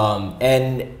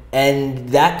 And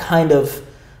that kind of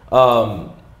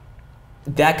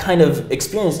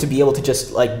experience, to be able to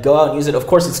just go out and use it. Of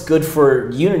course, it's good for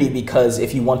Unity because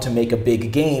if you want to make a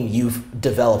big game, you've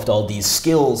developed all these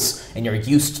skills and you're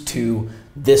used to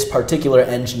this particular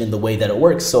engine in the way that it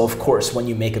works. So of course, when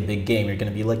you make a big game, you're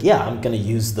going to be like, yeah, I'm going to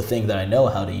use the thing that I know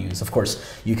how to use. Of course,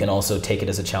 you can also take it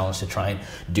as a challenge to try and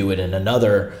do it in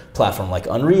another platform like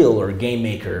Unreal or Game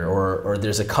Maker, or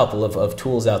there's a couple of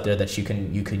tools out there that you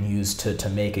can use to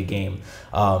make a game.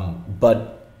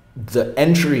 But the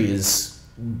entry is,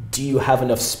 do you have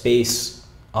enough space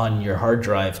on your hard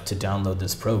drive to download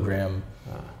this program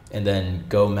and then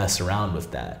go mess around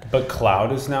with that? But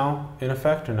cloud is now in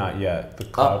effect, or not yet? The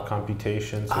cloud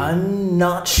computations? I'm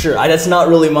not sure. That's not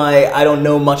really I don't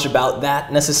know much about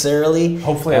that necessarily.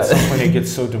 Hopefully at some point it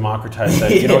gets so democratized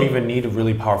that you don't even need a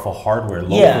really powerful hardware.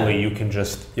 Locally, you can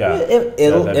just,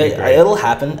 it'll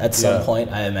happen at some point,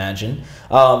 I imagine.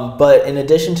 But in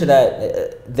addition to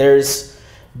that,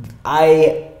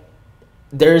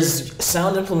 there's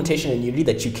sound implementation in Unity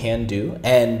that you can do,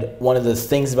 and one of the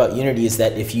things about Unity is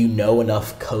that if you know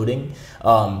enough coding,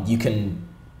 you can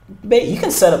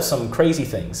set up some crazy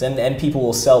things, and people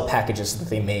will sell packages that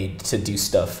they made to do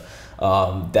stuff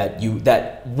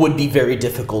that would be very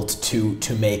difficult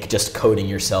to make just coding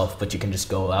yourself, but you can just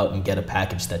go out and get a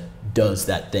package that does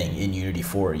that thing in Unity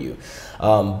for you.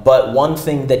 But one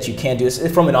thing that you can do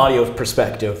is, from an audio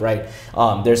perspective, right?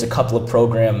 There's a couple of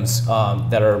programs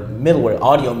that are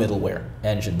audio middleware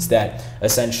engines that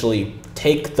essentially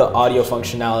take the audio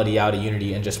functionality out of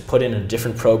Unity and just put in a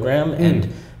different program,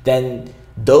 and then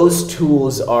those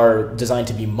tools are designed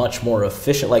to be much more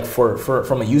efficient. Like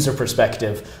from a user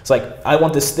perspective, it's like, I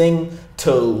want this thing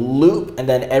to loop, and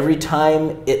then every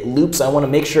time it loops, I want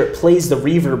to make sure it plays the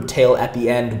reverb tail at the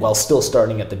end while still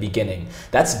starting at the beginning.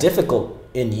 That's difficult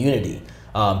in Unity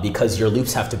because your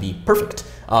loops have to be perfect.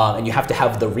 And you have to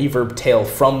have the reverb tail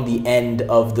from the end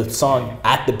of the song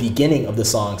at the beginning of the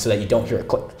song so that you don't hear a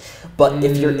click. But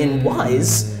if you're in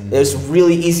Wise, it's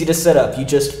really easy to set up. You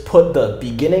just put the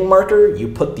beginning marker, you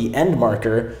put the end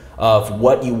marker of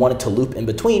what you want it to loop in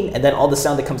between, and then all the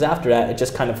sound that comes after that, it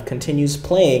just kind of continues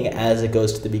playing as it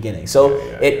goes to the beginning. So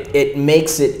it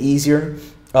makes it easier.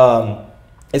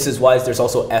 This is Wise. There's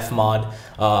also Fmod.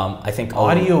 I think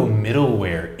audio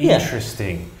middleware.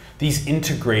 Interesting. These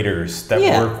integrators that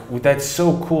work, that's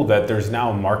so cool that there's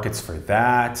now markets for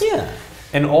that. Yeah.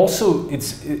 And also,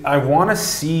 I want to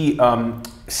see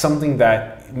something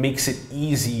that makes it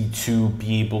easy to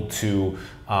be able to,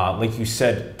 like you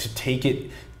said, to take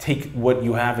what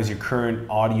you have as your current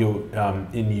audio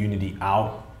in Unity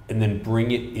out, and then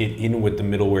bring it in with the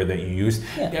middleware that you use.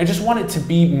 Yeah. I just want it to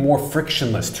be more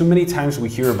frictionless. Too many times we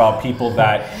hear about people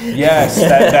that,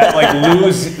 that like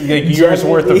lose years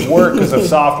worth of work because of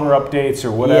software updates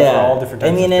or whatever, all different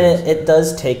types of things. It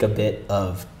does take a bit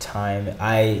of time.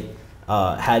 I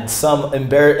had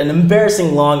an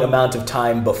embarrassing long amount of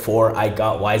time before I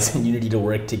got Wise and Unity to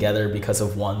work together because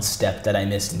of one step that I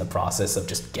missed in the process of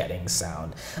just getting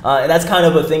sound. And that's kind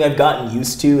of a thing I've gotten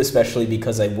used to, especially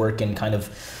because I work in kind of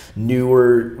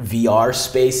newer VR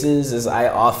spaces is I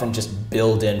often just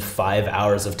build in 5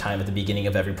 hours of time at the beginning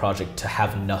of every project to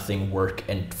have nothing work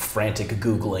and frantic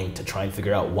Googling to try and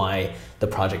figure out why the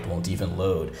project won't even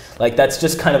load. Like, that's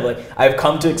just kind of like, I've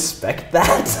come to expect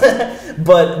that,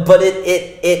 but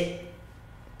it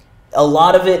a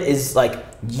lot of it is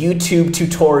like YouTube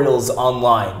tutorials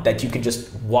online that you can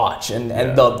just watch, and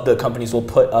the companies will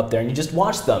put up there, and you just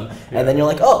watch them, and then you're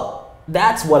like, oh,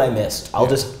 that's what I missed. I'll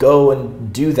just go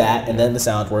and do that, and then the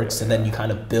sound works, and then you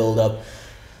kind of build up.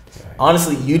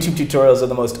 Honestly, YouTube tutorials are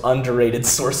the most underrated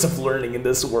source of learning in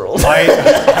this world. I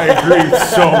agree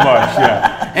so much,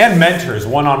 and mentors,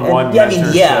 one-on-one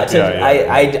mentors.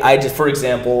 I just, for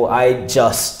example, I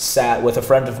just sat with a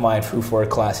friend of mine who for a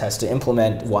class has to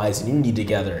implement Wise and Unity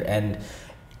together, and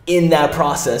in that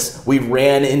process, we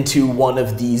ran into one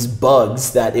of these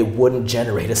bugs that it wouldn't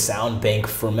generate a sound bank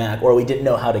for Mac, or we didn't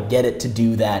know how to get it to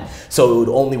do that. So it would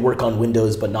only work on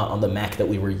Windows, but not on the Mac that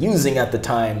we were using at the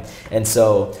time. And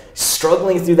so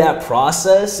struggling through that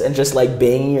process and just like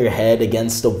banging your head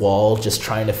against a wall, just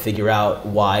trying to figure out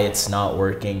why it's not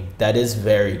working, that is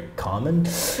very common.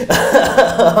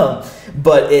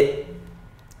 But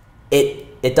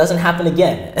it doesn't happen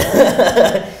again.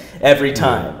 Every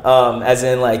time, as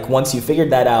in like once you figured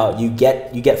that out, you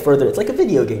get further. It's like a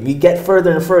video game. You get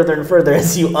further and further and further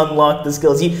as you unlock the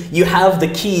skills. You have the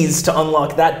keys to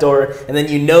unlock that door, and then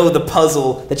you know the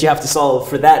puzzle that you have to solve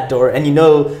for that door, and you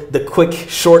know the quick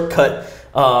shortcut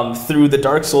through the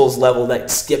Dark Souls level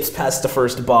that skips past the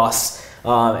first boss,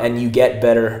 and you get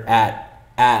better at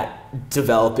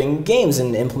developing games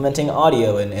and implementing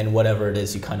audio and whatever it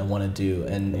is you kind of want to do.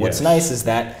 And what's nice is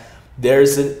that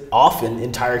there's often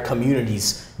entire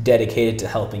communities dedicated to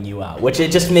helping you out, which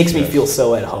it just makes me feel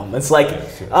so at home. It's like,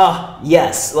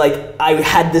 yes, like I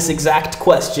had this exact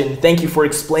question. Thank you for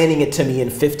explaining it to me in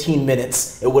 15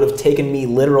 minutes. It would have taken me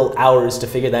literal hours to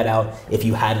figure that out if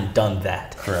you hadn't done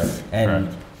that. Correct. And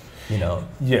correct. You know.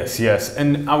 Yes,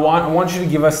 and I want you to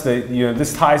give us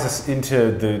this ties us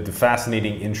into the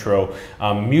fascinating intro.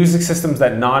 Music systems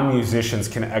that non-musicians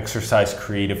can exercise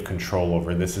creative control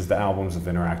over. This is the albums of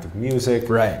interactive music.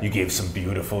 Right. You gave some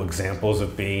beautiful examples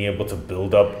of being able to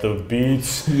build up the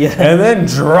beats and then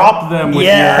drop them when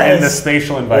you're in the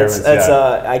spatial environment.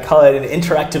 I call it an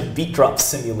interactive beat drop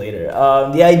simulator.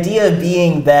 The idea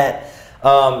being that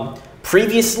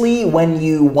previously, when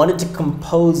you wanted to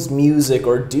compose music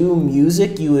or do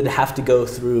music, you would have to go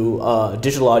through a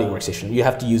digital audio workstation. You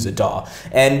have to use a DAW.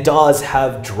 And DAWs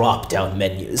have drop-down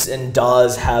menus. And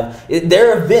DAWs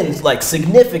there have been like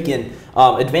significant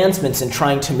advancements in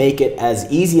trying to make it as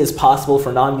easy as possible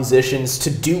for non-musicians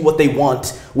to do what they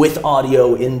want with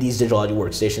audio in these digital audio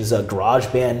workstations.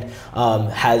 GarageBand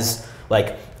has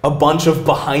like a bunch of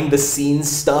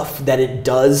behind-the-scenes stuff that it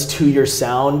does to your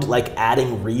sound, like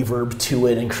adding reverb to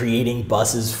it and creating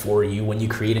buses for you when you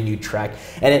create a new track.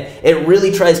 And it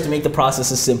really tries to make the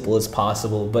process as simple as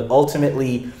possible, but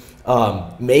ultimately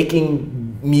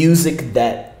making music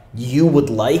that you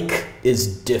would like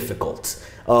is difficult.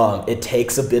 It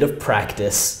takes a bit of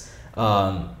practice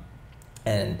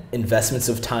and investments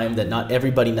of time that not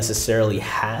everybody necessarily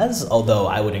has, although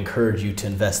I would encourage you to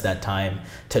invest that time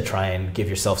to try and give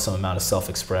yourself some amount of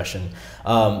self-expression.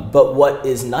 But what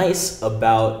is nice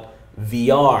about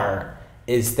VR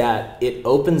is that it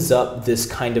opens up this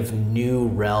kind of new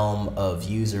realm of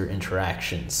user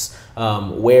interactions,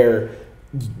 where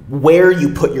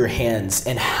you put your hands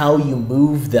and how you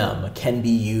move them can be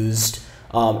used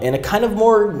in a kind of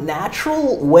more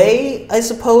natural way, I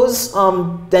suppose,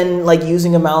 than like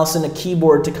using a mouse and a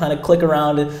keyboard to kind of click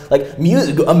around. And like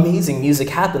amazing music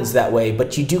happens that way,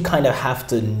 but you do kind of have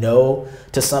to know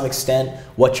to some extent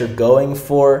what you're going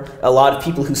for. A lot of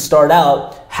people who start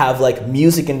out have like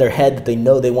music in their head that they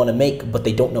know they want to make, but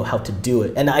they don't know how to do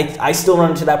it. And I still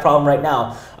run into that problem right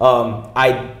now.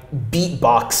 I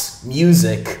beatbox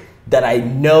music that I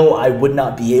know I would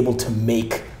not be able to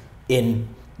make in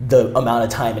the amount of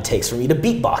time it takes for me to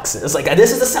beatbox it. It's like,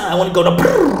 this is the sound I want to go to.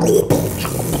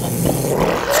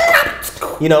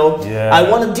 I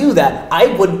want to do that. I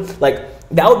would like,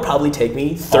 that would probably take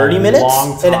me 30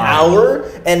 minutes, an hour,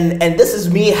 and this is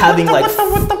me having like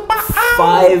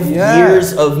 5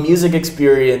 years of music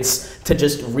experience to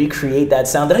just recreate that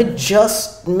sound that I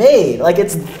just made. Like,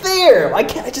 it's there. Why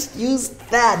can't I just use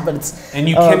that? But it's and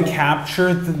you can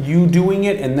capture you doing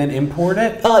it and then import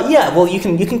it. Yeah, well, you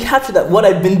can capture that. What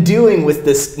I've been doing with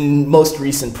this most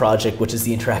recent project, which is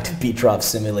the interactive beat drop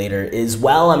simulator, is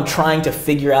while I'm trying to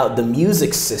figure out the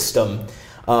music system,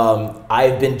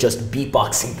 I've been just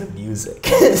beatboxing the music.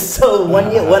 So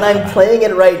when I'm playing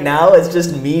it right now, it's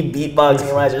just me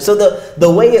beatboxing. So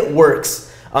the way it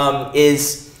works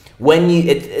is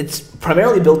it's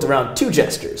primarily built around two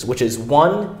gestures, which is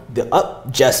one, the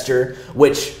up gesture,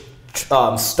 which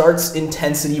starts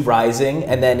intensity rising,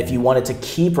 and then if you want it to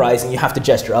keep rising, you have to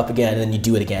gesture up again, and then you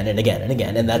do it again and again and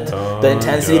again, and that the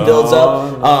intensity builds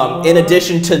up. In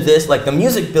addition to this, like the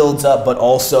music builds up, but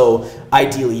also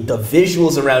ideally the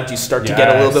visuals around you start to get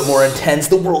a little bit more intense.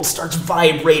 The world starts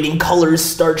vibrating, colors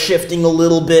start shifting a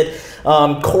little bit,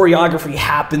 choreography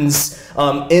happens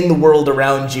in the world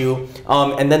around you,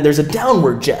 and then there's a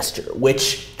downward gesture,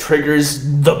 which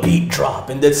triggers the beat drop,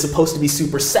 and that's supposed to be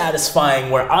super satisfying,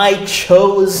 where I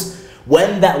chose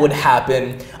when that would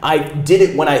happen. I did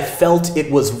it when I felt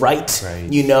it was right.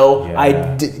 You know, I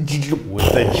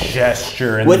with the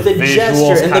gesture and with the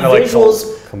visuals, and the like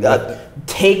visuals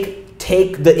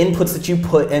take the inputs that you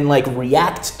put and like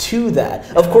react to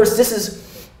that. Of course, this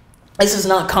is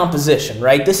not composition,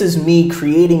 right? This is me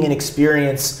creating an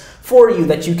experience for you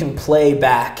that you can play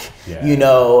back, you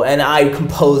know, and I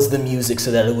composed the music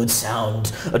so that it would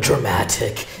sound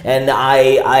dramatic, and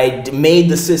I made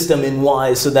the system in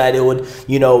Wise so that it would,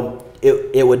 you know,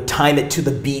 it would time it to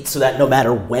the beat so that no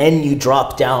matter when you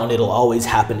drop down, it'll always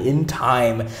happen in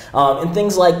time, and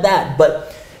things like that.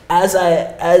 But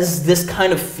as this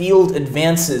kind of field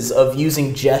advances of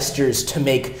using gestures to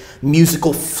make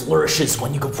musical flourishes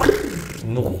when you go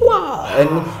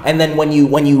and then when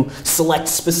you select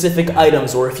specific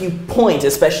items, or if you point,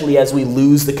 especially as we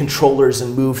lose the controllers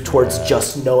and move towards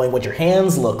just knowing what your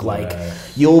hands look like,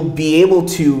 you'll be able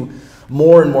to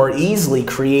more and more easily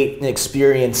create an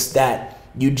experience that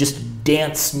you just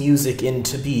dance music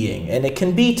into being. And it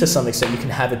can be, to some extent, you can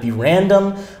have it be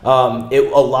random. A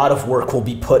lot of work will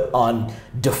be put on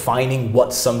defining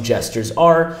what some gestures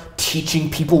are, teaching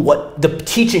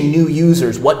new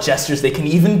users what gestures they can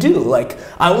even do. Like,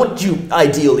 I want you,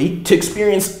 ideally, to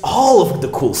experience all of the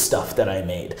cool stuff that I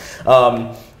made.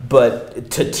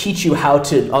 But to teach you how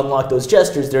to unlock those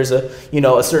gestures, there's a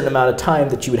certain amount of time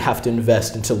that you would have to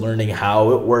invest into learning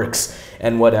how it works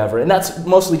and whatever. And that's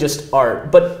mostly just art.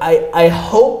 But I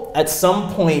hope at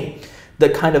some point the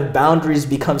kind of boundaries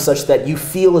become such that you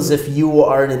feel as if you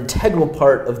are an integral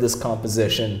part of this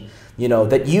composition, you know,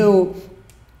 that you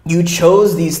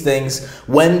chose these things.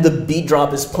 When the beat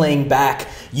drop is playing back,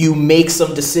 you make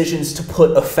some decisions to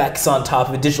put effects on top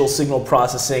of digital signal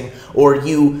processing, or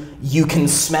you can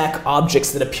smack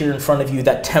objects that appear in front of you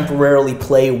that temporarily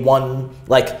play one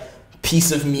like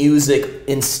piece of music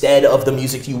instead of the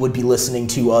music you would be listening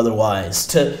to otherwise,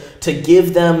 to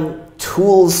give them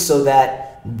tools so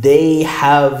that they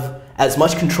have as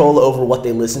much control over what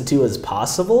they listen to as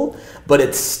possible, but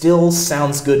it still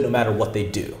sounds good no matter what they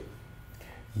do.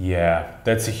 Yeah,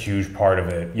 that's a huge part of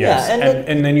it. Yes,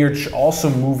 and then you're also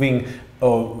moving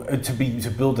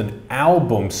to build an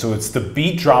album, so it's the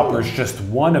beat dropper is just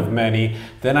one of many.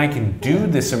 Then I can do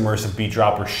this immersive beat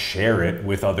dropper, share it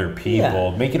with other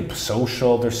people, make it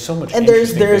social. There's so much. And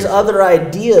there's other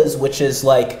ideas, which is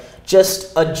like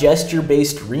just a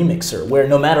gesture-based remixer, where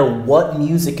no matter what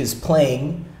music is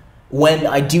playing, when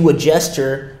I do a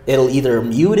gesture, it'll either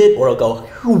mute it or it'll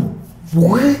go,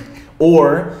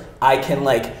 or I can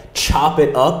like chop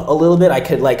it up a little bit. I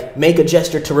could like make a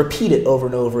gesture to repeat it over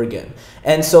and over again.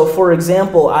 And so, for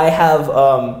example, I have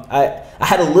I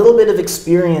had a little bit of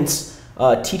experience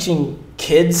teaching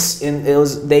kids.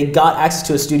 They got access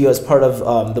to a studio as part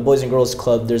of the Boys and Girls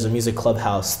Club. There's a music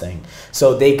clubhouse thing.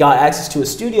 So they got access to a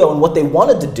studio, and what they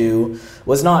wanted to do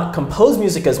was not compose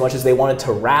music as much as they wanted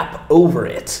to rap over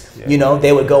it. You know,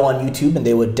 they would go on YouTube and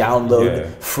they would download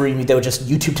free. They would just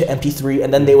YouTube to MP3,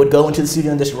 and then they would go into the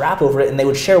studio and just rap over it, and they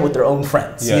would share with their own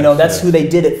friends. You know, that's who they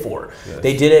did it for.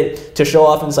 They did it to show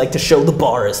off, and it's like to show the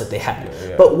bars that they had.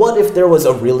 But what if there was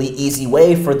a really easy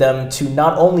way for them to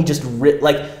not only just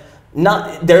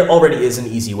there already is an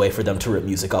easy way for them to rip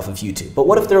music off of YouTube. But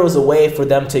what if there was a way for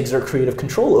them to exert creative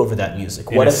control over that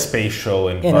music? In a spatial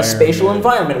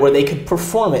environment where they could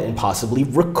perform it and possibly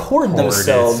record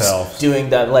themselves doing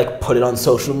that, like put it on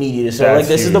social media to say, like,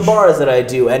 this is the bars that I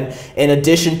do. And in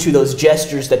addition to those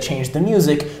gestures that change the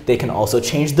music, they can also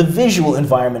change the visual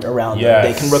environment around them.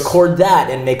 They can record that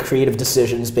and make creative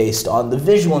decisions based on the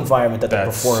visual environment that they're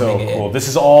performing in. So cool. This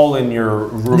is all in your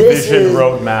vision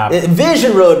roadmap.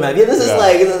 Vision roadmap. Yeah, this is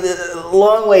like a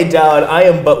long way down. I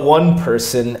am but one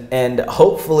person, and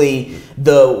hopefully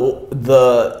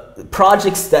the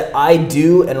projects that I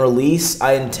do and release,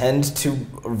 I intend to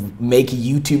make a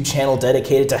YouTube channel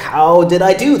dedicated to how did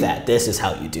I do that. This is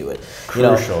how you do it.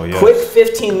 Crucial, quick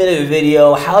 15-minute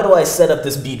video. How do I set up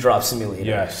this beat drop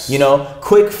simulator? You know,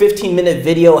 quick 15-minute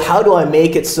video. How do I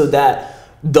make it so that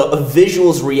the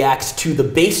visuals react to the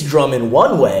bass drum in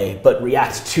one way, but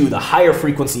react to the higher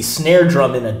frequency snare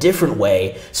drum in a different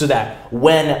way, so that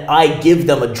when I give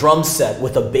them a drum set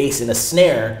with a bass and a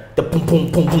snare, the boom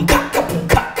boom boom boom ka ka boom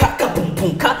ka ka ka boom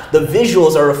boom ka, the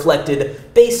visuals are reflected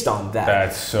based on that.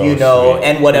 That's so sweet.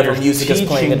 And whatever music is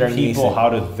playing underneath. Teaching people how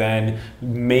to then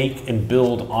make and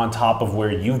build on top of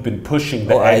where you've been pushing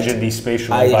the edge in these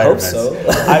spatial environments. I hope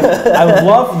so. I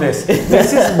love this.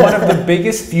 This is one of the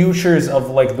biggest futures of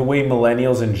like the way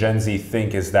millennials and Gen Z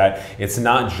think, is that it's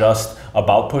not just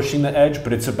about pushing the edge,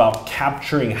 but it's about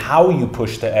capturing how you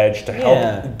push the edge to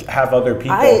help have other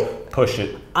people push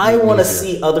it. I want to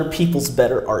see other people's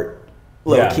better art.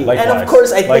 Likewise. And of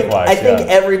course, I think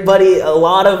everybody, a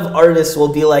lot of artists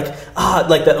will be like,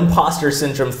 like the imposter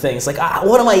syndrome thing. It's like,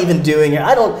 what am I even doing here?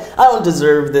 I don't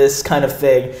deserve this kind of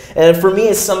thing. And for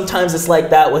me, sometimes it's like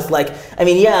that with like, I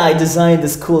mean, yeah, I designed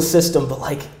this cool system, but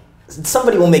like,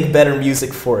 somebody will make better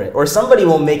music for it, or somebody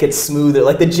will make it smoother.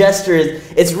 Like the gesture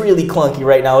it's really clunky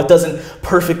right now. It doesn't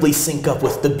perfectly sync up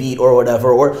with the beat or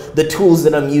whatever, or the tools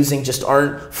that I'm using just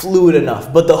aren't fluid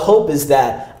enough. But the hope is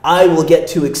that I will get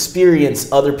to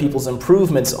experience other people's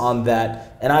improvements on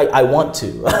that, and I want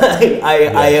to.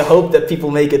 I hope that people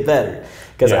make it better.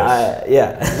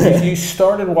 You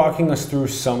started walking us through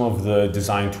some of the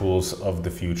design tools of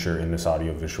the future in this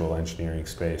audiovisual engineering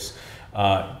space.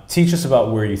 Teach us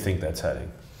about where you think that's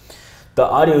heading. The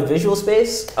audiovisual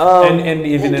space? And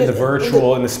even in the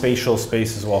virtual and the spatial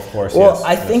space as well, of course. Well,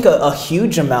 I think a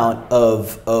huge amount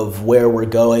of where we're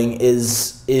going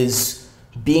is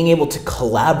being able to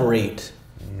collaborate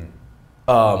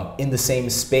in the same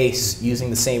space using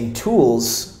the same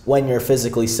tools when you're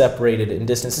physically separated in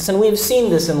distances. And we've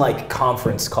seen this in like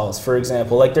conference calls, for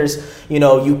example. Like there's,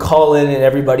 you call in and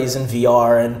everybody's in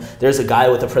VR, and there's a guy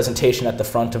with a presentation at the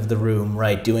front of the room,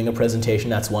 right, doing a presentation.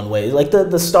 That's one way. Like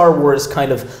the Star Wars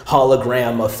kind of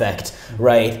hologram effect,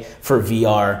 right, for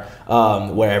VR,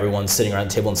 where everyone's sitting around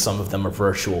the table and some of them are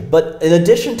virtual. But in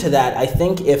addition to that, I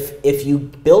think if you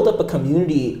build up a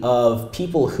community of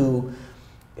people who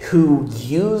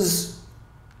use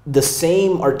the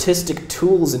same artistic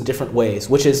tools in different ways,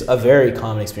 which is a very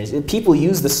common experience. People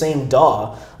use the same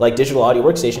DAW, like digital audio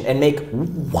workstation, and make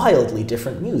wildly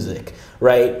different music,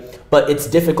 right? But it's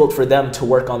difficult for them to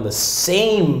work on the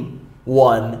same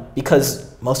one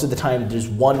because most of the time there's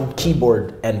one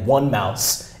keyboard and one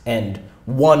mouse and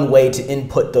one way to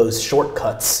input those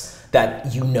shortcuts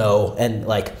that and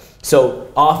like,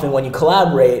 so often when you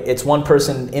collaborate, it's one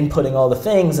person inputting all the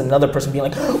things and another person being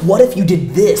like, what if you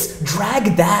did this?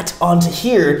 Drag that onto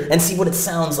here and see what it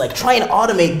sounds like. Try and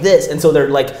automate this. And so they're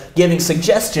like giving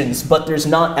suggestions, but there's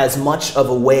not as much of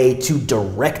a way to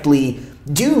directly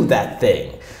do that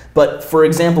thing. But for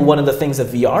example, one of the things that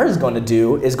VR is going to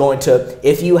do is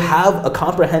if you have a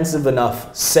comprehensive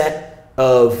enough set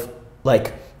of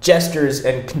like gestures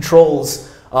and controls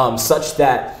such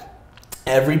that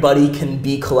everybody can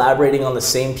be collaborating on the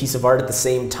same piece of art at the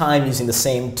same time using the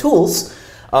same tools,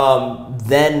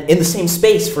 then in the same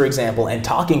space, for example, and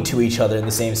talking to each other in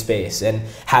the same space and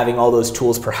having all those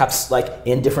tools perhaps like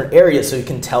in different areas so you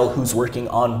can tell who's working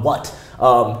on what.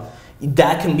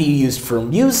 That can be used for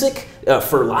music,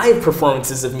 for live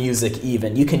performances of music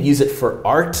even. You can use it for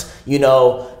art,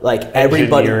 like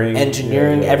everybody,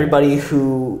 engineering, everybody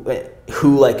who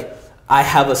like, I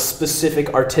have a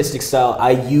specific artistic style.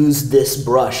 I use this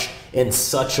brush in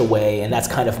such a way, and that's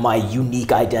kind of my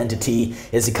unique identity,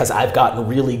 is because I've gotten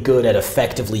really good at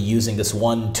effectively using this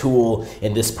one tool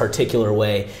in this particular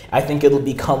way. I think it'll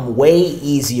become way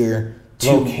easier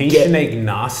to location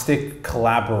agnostic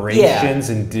collaborations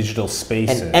in digital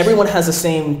spaces. And everyone has the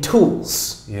same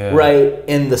tools, right,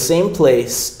 in the same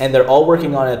place, and they're all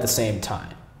working on it at the same time.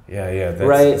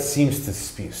 It seems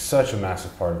to be such a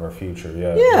massive part of our future.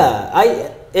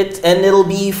 And it'll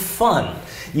be fun,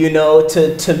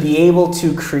 to be able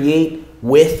to create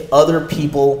with other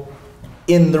people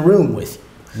in the room with you.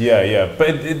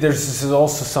 But there's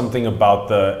also something about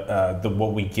the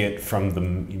what we get from the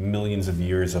millions of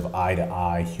years of eye to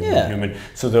eye, human.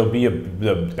 So there'll be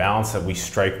the balance that we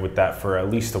strike with that for at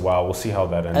least a while. We'll see how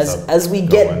that ends up as we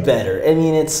get better. I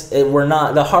mean, we're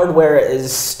not, the hardware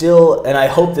is still, and I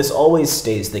hope this always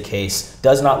stays the case,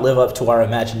 does not live up to our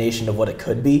imagination of what it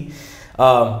could be.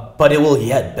 But it will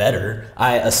get better,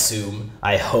 I assume,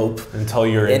 I hope. Until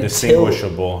you're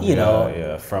indistinguishable,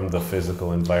 from the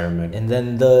physical environment. And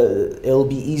then it'll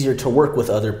be easier to work with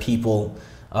other people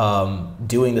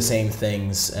doing the same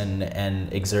things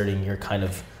and exerting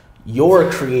your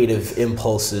creative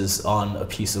impulses on a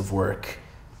piece of work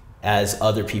as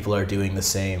other people are doing the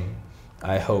same.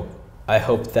 I hope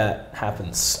that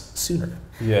happens sooner.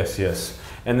 Yes.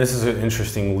 And this is an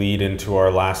interesting lead into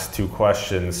our last two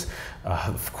questions.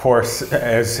 Of course,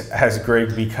 as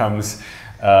Greg becomes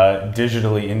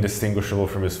digitally indistinguishable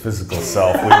from his physical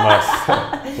self,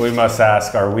 we must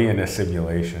ask, are we in a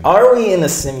simulation? Are we in a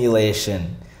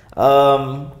simulation?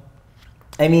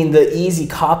 I mean, the easy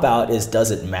cop-out is,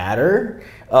 does it matter?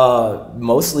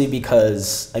 Mostly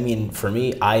because, I mean, for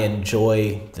me, I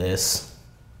enjoy this.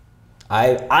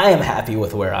 I am happy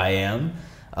with where I am.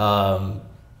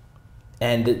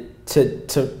 And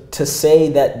to say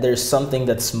that there's something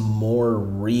that's more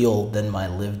real than my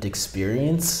lived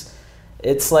experience,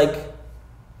 it's like,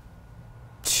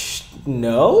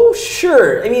 no,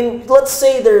 sure. I mean, let's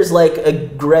say there's like a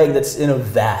Greg that's in a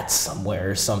vat somewhere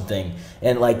or something,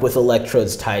 and like with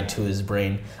electrodes tied to his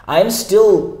brain. I'm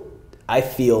still, I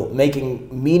feel,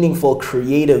 making meaningful,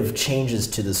 creative changes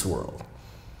to this world,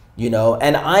 you know,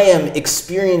 and I am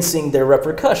experiencing their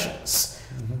repercussions.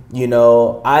 Mm-hmm. You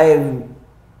know, I'm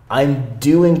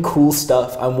doing cool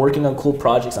stuff. I'm working on cool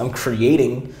projects. I'm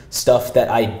creating stuff that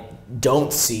I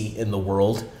don't see in the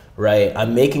world. Right,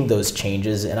 I'm making those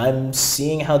changes, and I'm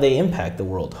seeing how they impact the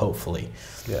world. Hopefully,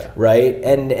 yeah. Right,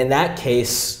 and in that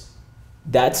case,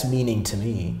 that's meaning to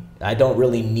me. I don't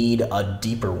really need a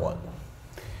deeper one.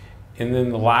 And then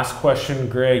the last question,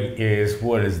 Greg, is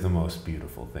what is the most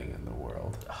beautiful thing in the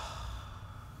world?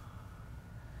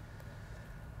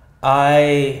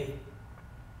 I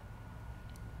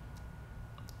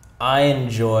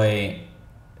enjoy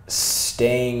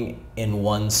staying in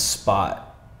one spot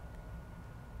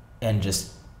and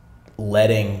just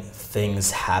letting things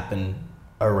happen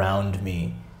around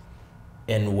me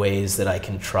in ways that I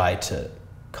can try to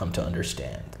come to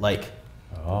understand. Like,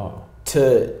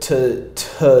 to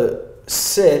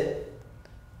sit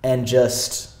and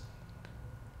just,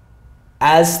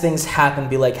 as things happen,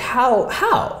 be like, how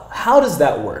does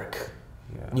that work?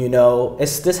 Yeah. You know,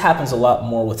 this happens a lot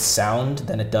more with sound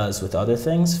than it does with other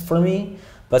things for me.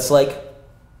 But it's like,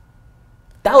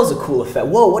 that was a cool effect.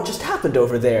 Whoa, what just happened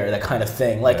over there? That kind of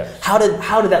thing. Like, yeah. How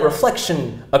did that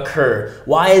reflection occur?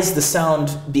 Why is the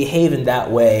sound behaving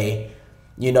that way?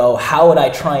 You know, how would I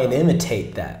try and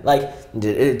imitate that? Like,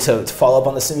 to follow up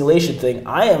on the simulation thing,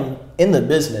 I am in the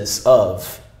business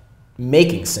of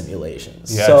making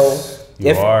simulations. Yes, so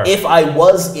if I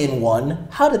was in one,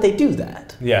 how did they do that?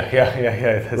 Yeah.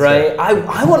 That's right?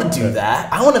 I want to do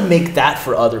that. I want to make that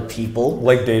for other people.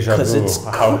 Like deja vu. Because it's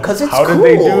how cool. Did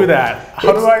they do that?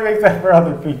 How do I make that for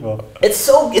other people? It's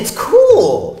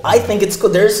cool. I think it's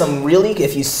cool. There's some really,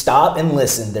 if you stop and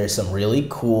listen, there's some really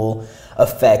cool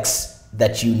effects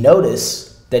that you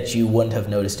notice that you wouldn't have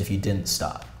noticed if you didn't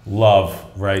stop. Love,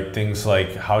 right? Things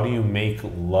like, how do you make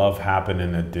love happen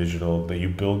in a digital, that you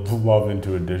build love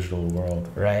into a digital world?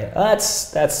 Right. That's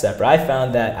separate. I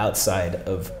found that outside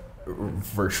of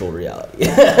virtual reality.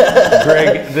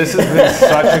 Greg, this has been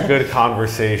such a good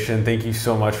conversation. Thank you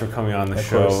so much for coming on the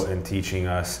show and teaching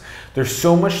us. There's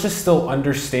so much to still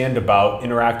understand about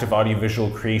interactive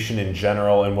audiovisual creation in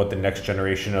general and what the next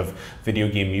generation of video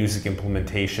game music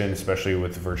implementation, especially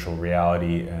with virtual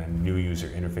reality and new user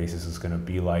interfaces, is going to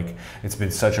be like. It's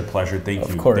been such a pleasure. Thank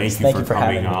you. Thank you for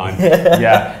coming on.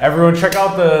 Yeah, everyone check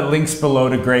out the links below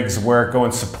to Greg's work. Go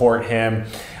and support him.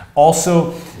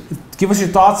 Also, give us your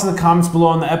thoughts in the comments below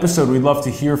on the episode. We'd love to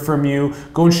hear from you.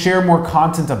 Go and share more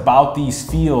content about these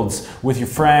fields with your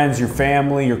friends, your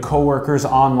family, your coworkers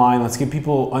online. Let's get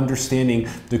people understanding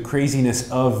the craziness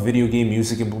of video game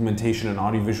music implementation and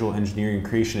audiovisual engineering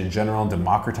creation in general, and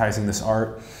democratizing this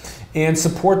art. And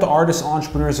support the artists,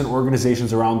 entrepreneurs, and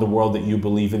organizations around the world that you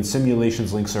believe in.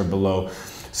 Simulations links are below.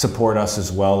 Support us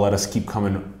as well. Let us keep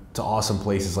coming to awesome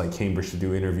places like Cambridge to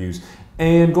do interviews.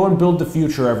 And go and build the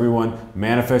future, everyone.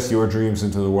 Manifest your dreams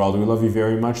into the world. We love you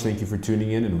very much. Thank you for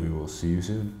tuning in, and we will see you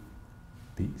soon.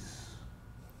 Peace.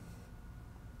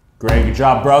 Greg, good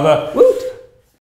job, brother. Woo!